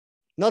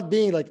 not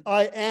being like,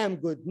 I am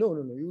good. No,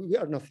 we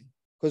are nothing.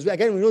 Because we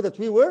know that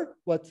we were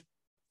what?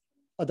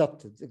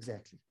 Adopted,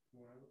 exactly.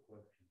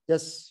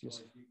 Yes. You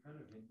kind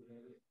of hinted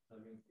at it,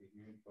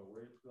 but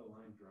where's the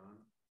line drawn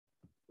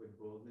with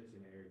boldness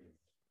and arrogance?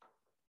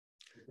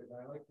 Because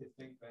I like to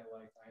think that,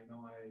 like, I know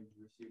I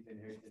received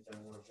inheritance and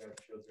I'm one of God's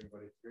children,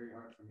 but it's very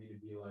hard for me to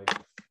be like,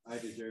 I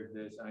deserve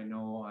this. I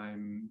know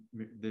I'm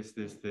this.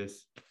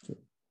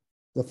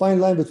 The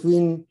fine line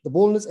between the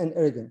boldness and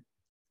arrogant.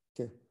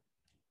 Okay.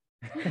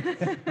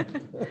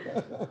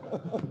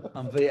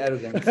 I'm very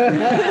arrogant.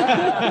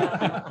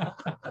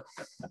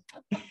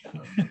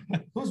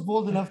 Who's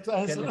bold enough to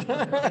answer?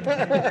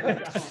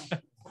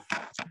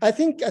 I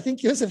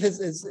think Yusuf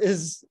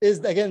is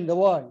again the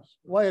why.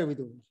 Why are we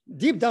doing it?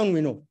 Deep down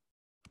we know.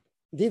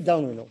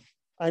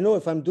 I know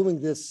if I'm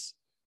doing this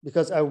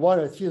because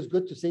it feels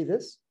good to say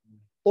this,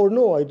 or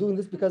no, I'm doing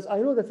this because I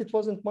know that it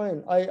wasn't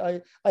mine.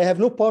 I have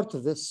no part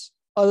of this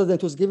other than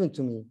it was given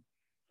to me.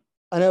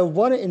 And I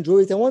want to enjoy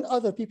it. I want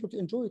other people to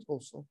enjoy it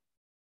also.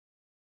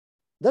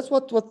 That's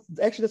what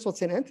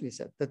St. Anthony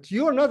said, that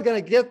you're not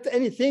going to get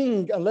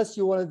anything unless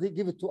you want to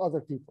give it to other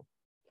people.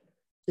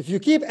 If you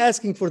keep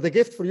asking for the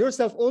gift for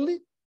yourself only,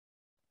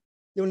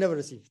 you'll never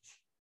receive it.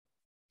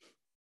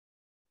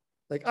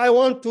 Like, I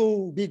want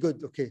to be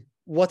good, okay.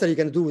 what are you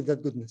going to do with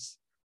that goodness?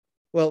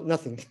 Well,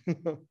 nothing.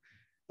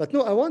 But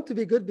no, I want to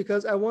be good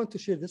because I want to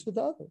share this with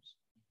the others.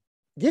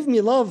 Give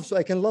me love so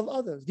I can love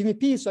others. Give me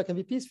peace so I can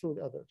be peaceful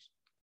with others.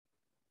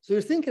 So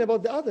you're thinking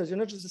about the others. You're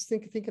not just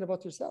thinking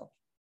about yourself.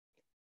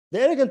 The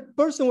arrogant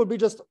person will be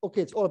just,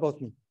 okay, it's all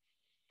about me.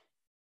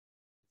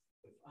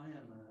 If I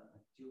am a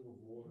tube of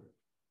water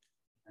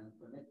and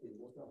connecting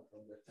water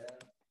from the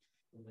tap,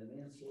 from the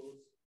main source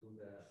to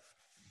the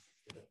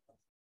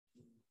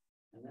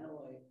and now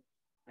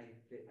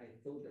I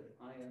thought that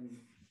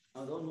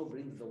I'm the one who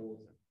brings the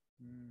water.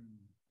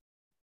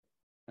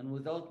 And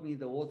without me,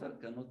 the water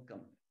cannot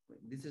come.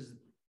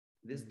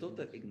 This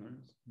total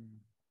ignorance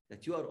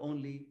that you are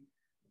only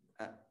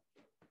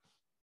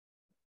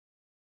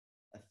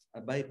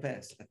a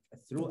bypass, a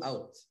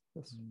throughout,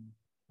 Yes.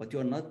 but you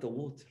are not the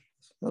water,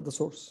 Not the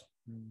source.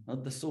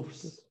 not the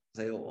source.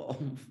 So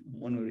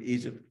when we were in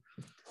Egypt,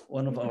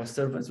 one of our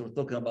servants were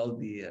talking about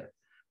the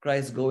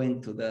Christ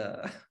going to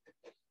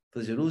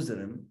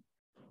Jerusalem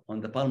on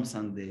the Palm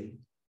Sunday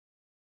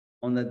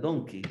on a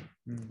donkey.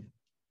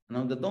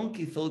 Now the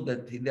donkey thought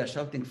that they are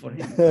shouting for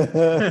him.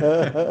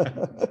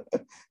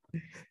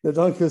 The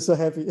donkey is so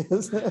happy.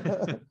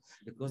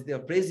 Because they are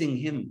praising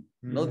him,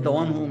 not the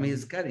one whom he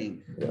is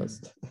carrying.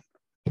 Yes.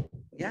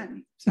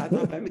 يعني ساعات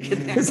ما بعمل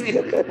كده يعني.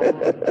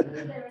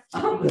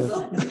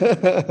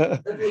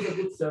 That was a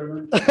good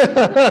sermon.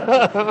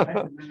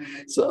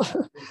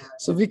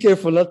 So be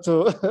careful not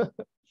to.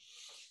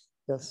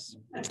 Yes.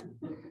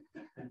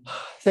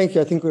 Thank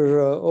you. I think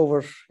we're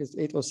over. It's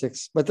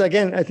 8:06. But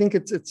again, I think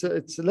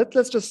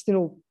let's just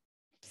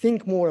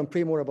think more and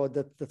pray more about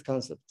that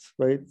concept,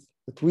 right?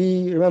 That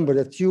we remember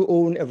that you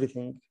own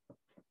everything,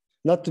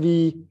 not to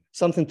be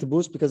something to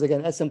boast. Because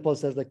again, as St. Paul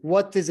says, like,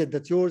 what is it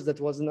that's yours that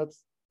was not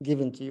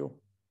given to you?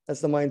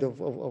 That's the mind of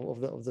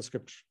the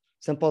scripture.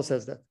 St. Paul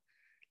says that.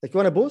 Like, you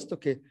want to boast?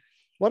 Okay.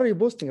 What are you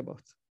boasting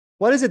about?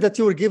 What is it that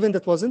you were given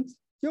that wasn't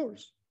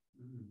yours?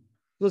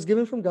 It was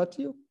given from God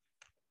to you.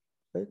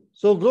 Right?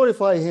 So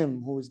glorify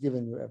him who has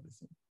given you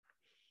everything.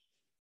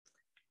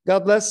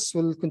 God bless.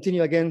 We'll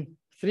continue again.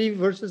 3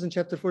 verses in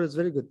chapter 4 is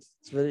very good.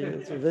 It's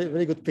a very,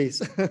 very good pace.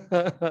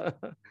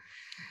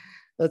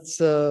 Let's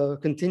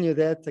continue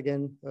that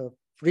again.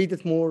 Read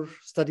it more,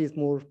 study it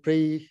more,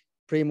 pray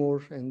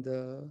more, and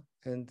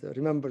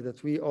remember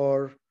that we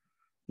are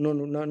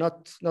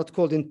not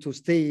called in to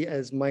stay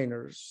as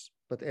minors,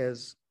 but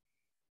as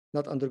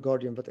not under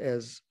guardian, but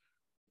as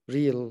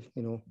real,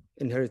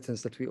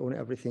 inheritance that we own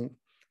everything.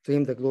 To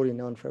him the glory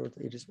now and forever,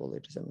 the ages of all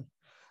ages. Amen.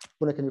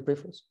 Buna, can you pray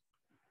for us?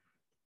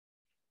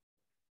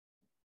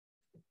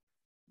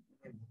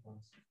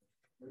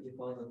 Holy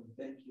Father, we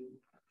thank you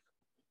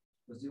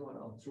because you are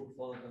our true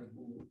Father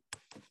who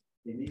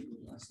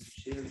enabled us to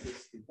share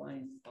this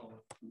divine power.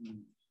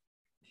 You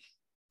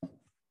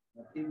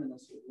have given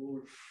us, O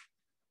Lord,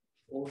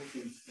 all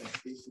things that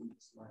face in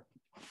this life.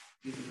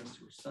 Given us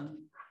your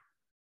Son,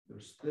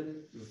 your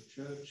Spirit, your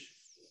Church,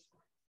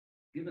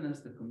 given us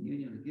the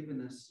communion,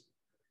 given us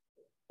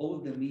all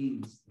the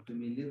means that we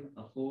may live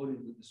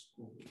according to the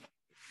school.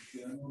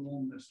 We are no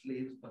longer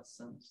slaves but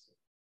sons,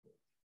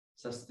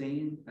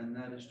 sustained and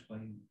nourished by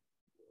you.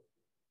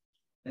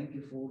 Thank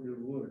you for your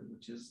word,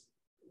 which is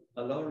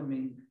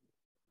alarming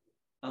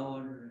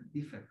our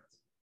defects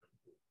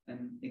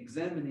and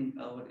examining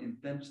our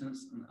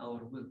intentions and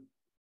our will.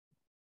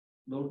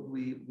 Lord,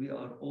 we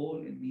are all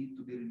in need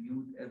to be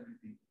renewed every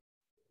day.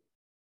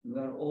 We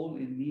are all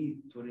in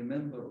need to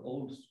remember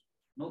also,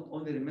 not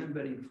only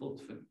remembering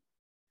thoughtfully,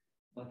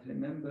 but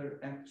remember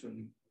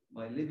actually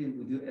by living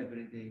with you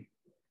every day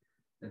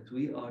that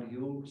we are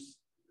yours,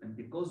 and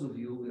because of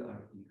you, we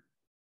are here.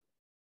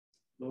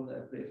 Lord, I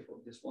pray for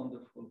this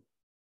wonderful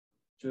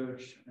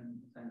church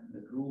and the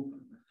group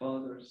and the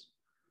fathers,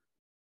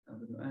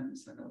 Abu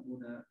Anis and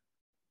Abuna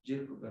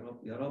Jacob,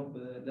 Ya Rab,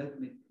 let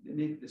me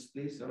make this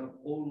place, Ya Rab,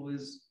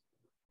 always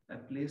a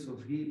place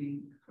of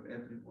healing for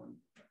everyone,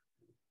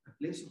 a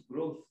place of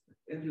growth.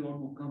 Everyone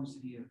who comes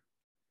here,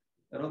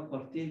 Ya Rab,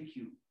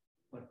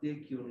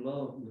 partake your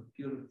love, your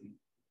purity,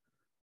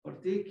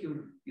 partake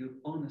your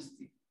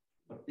honesty,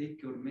 partake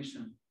your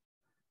mission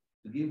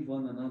to give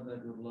one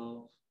another your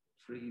love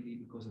freely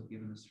because of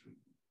giving us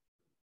freely.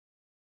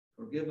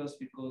 Forgive us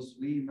because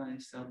we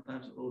might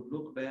sometimes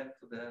look back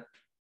to the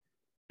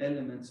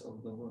elements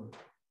of the world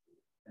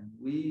and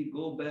we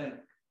go back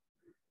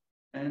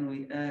and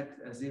we act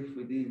as if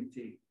we didn't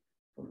take.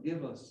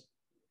 Forgive us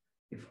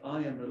if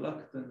I am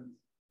reluctant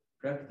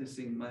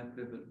practicing my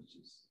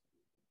privileges.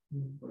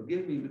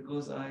 Forgive me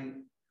because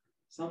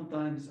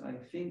sometimes I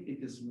think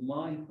it is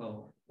my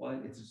power while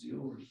it is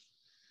yours.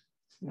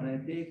 And I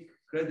take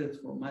credit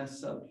for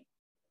myself.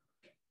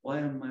 Why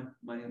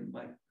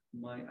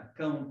my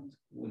account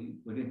will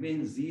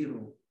remain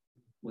zero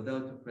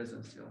without your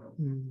presence, Ya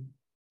Rabbi.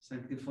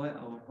 Sanctify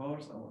our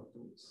hearts, our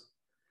thoughts,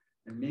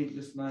 and make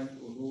this night,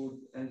 O Lord,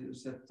 as you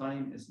said,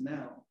 time is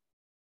now,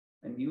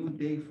 a new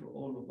day for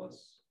all of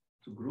us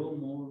to grow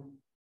more,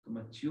 to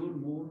mature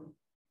more,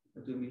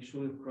 that we may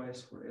show you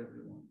Christ for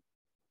everyone.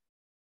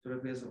 To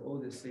represent all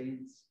the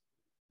saints,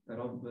 يا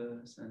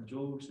رب Saint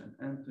George, Saint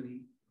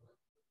Anthony,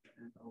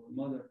 and our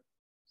mother,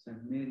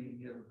 Saint Mary,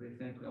 here we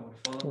thank you, our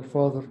Father. Our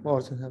Father, who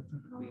art in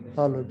heaven,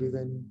 hallowed be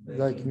thy name.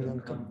 Thy kingdom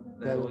come,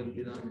 thy will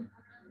be done.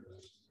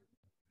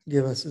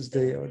 Give us this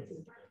day our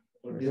day.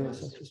 Forgive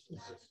us our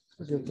trespasses.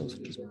 Forgive those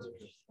who trespass.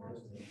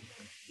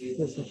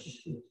 Yes,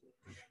 yes.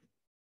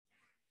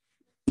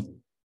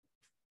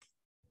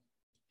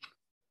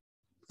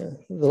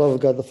 The love of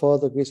God the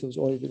Father, grace of His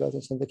only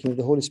begotten Son, the King,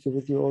 the Holy Spirit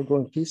with you all. Go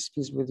in peace.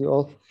 Peace with you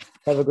all.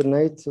 Have a good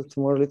night.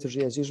 Tomorrow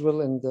liturgy as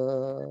usual, and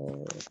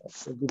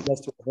we'll be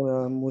blessed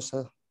with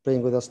Musa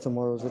praying with us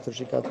tomorrow's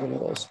liturgy, God willing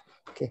also.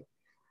 Okay.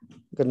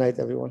 Good night,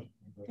 everyone.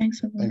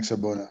 Thanks, everyone. Thanks,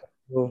 Abuna.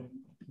 Go.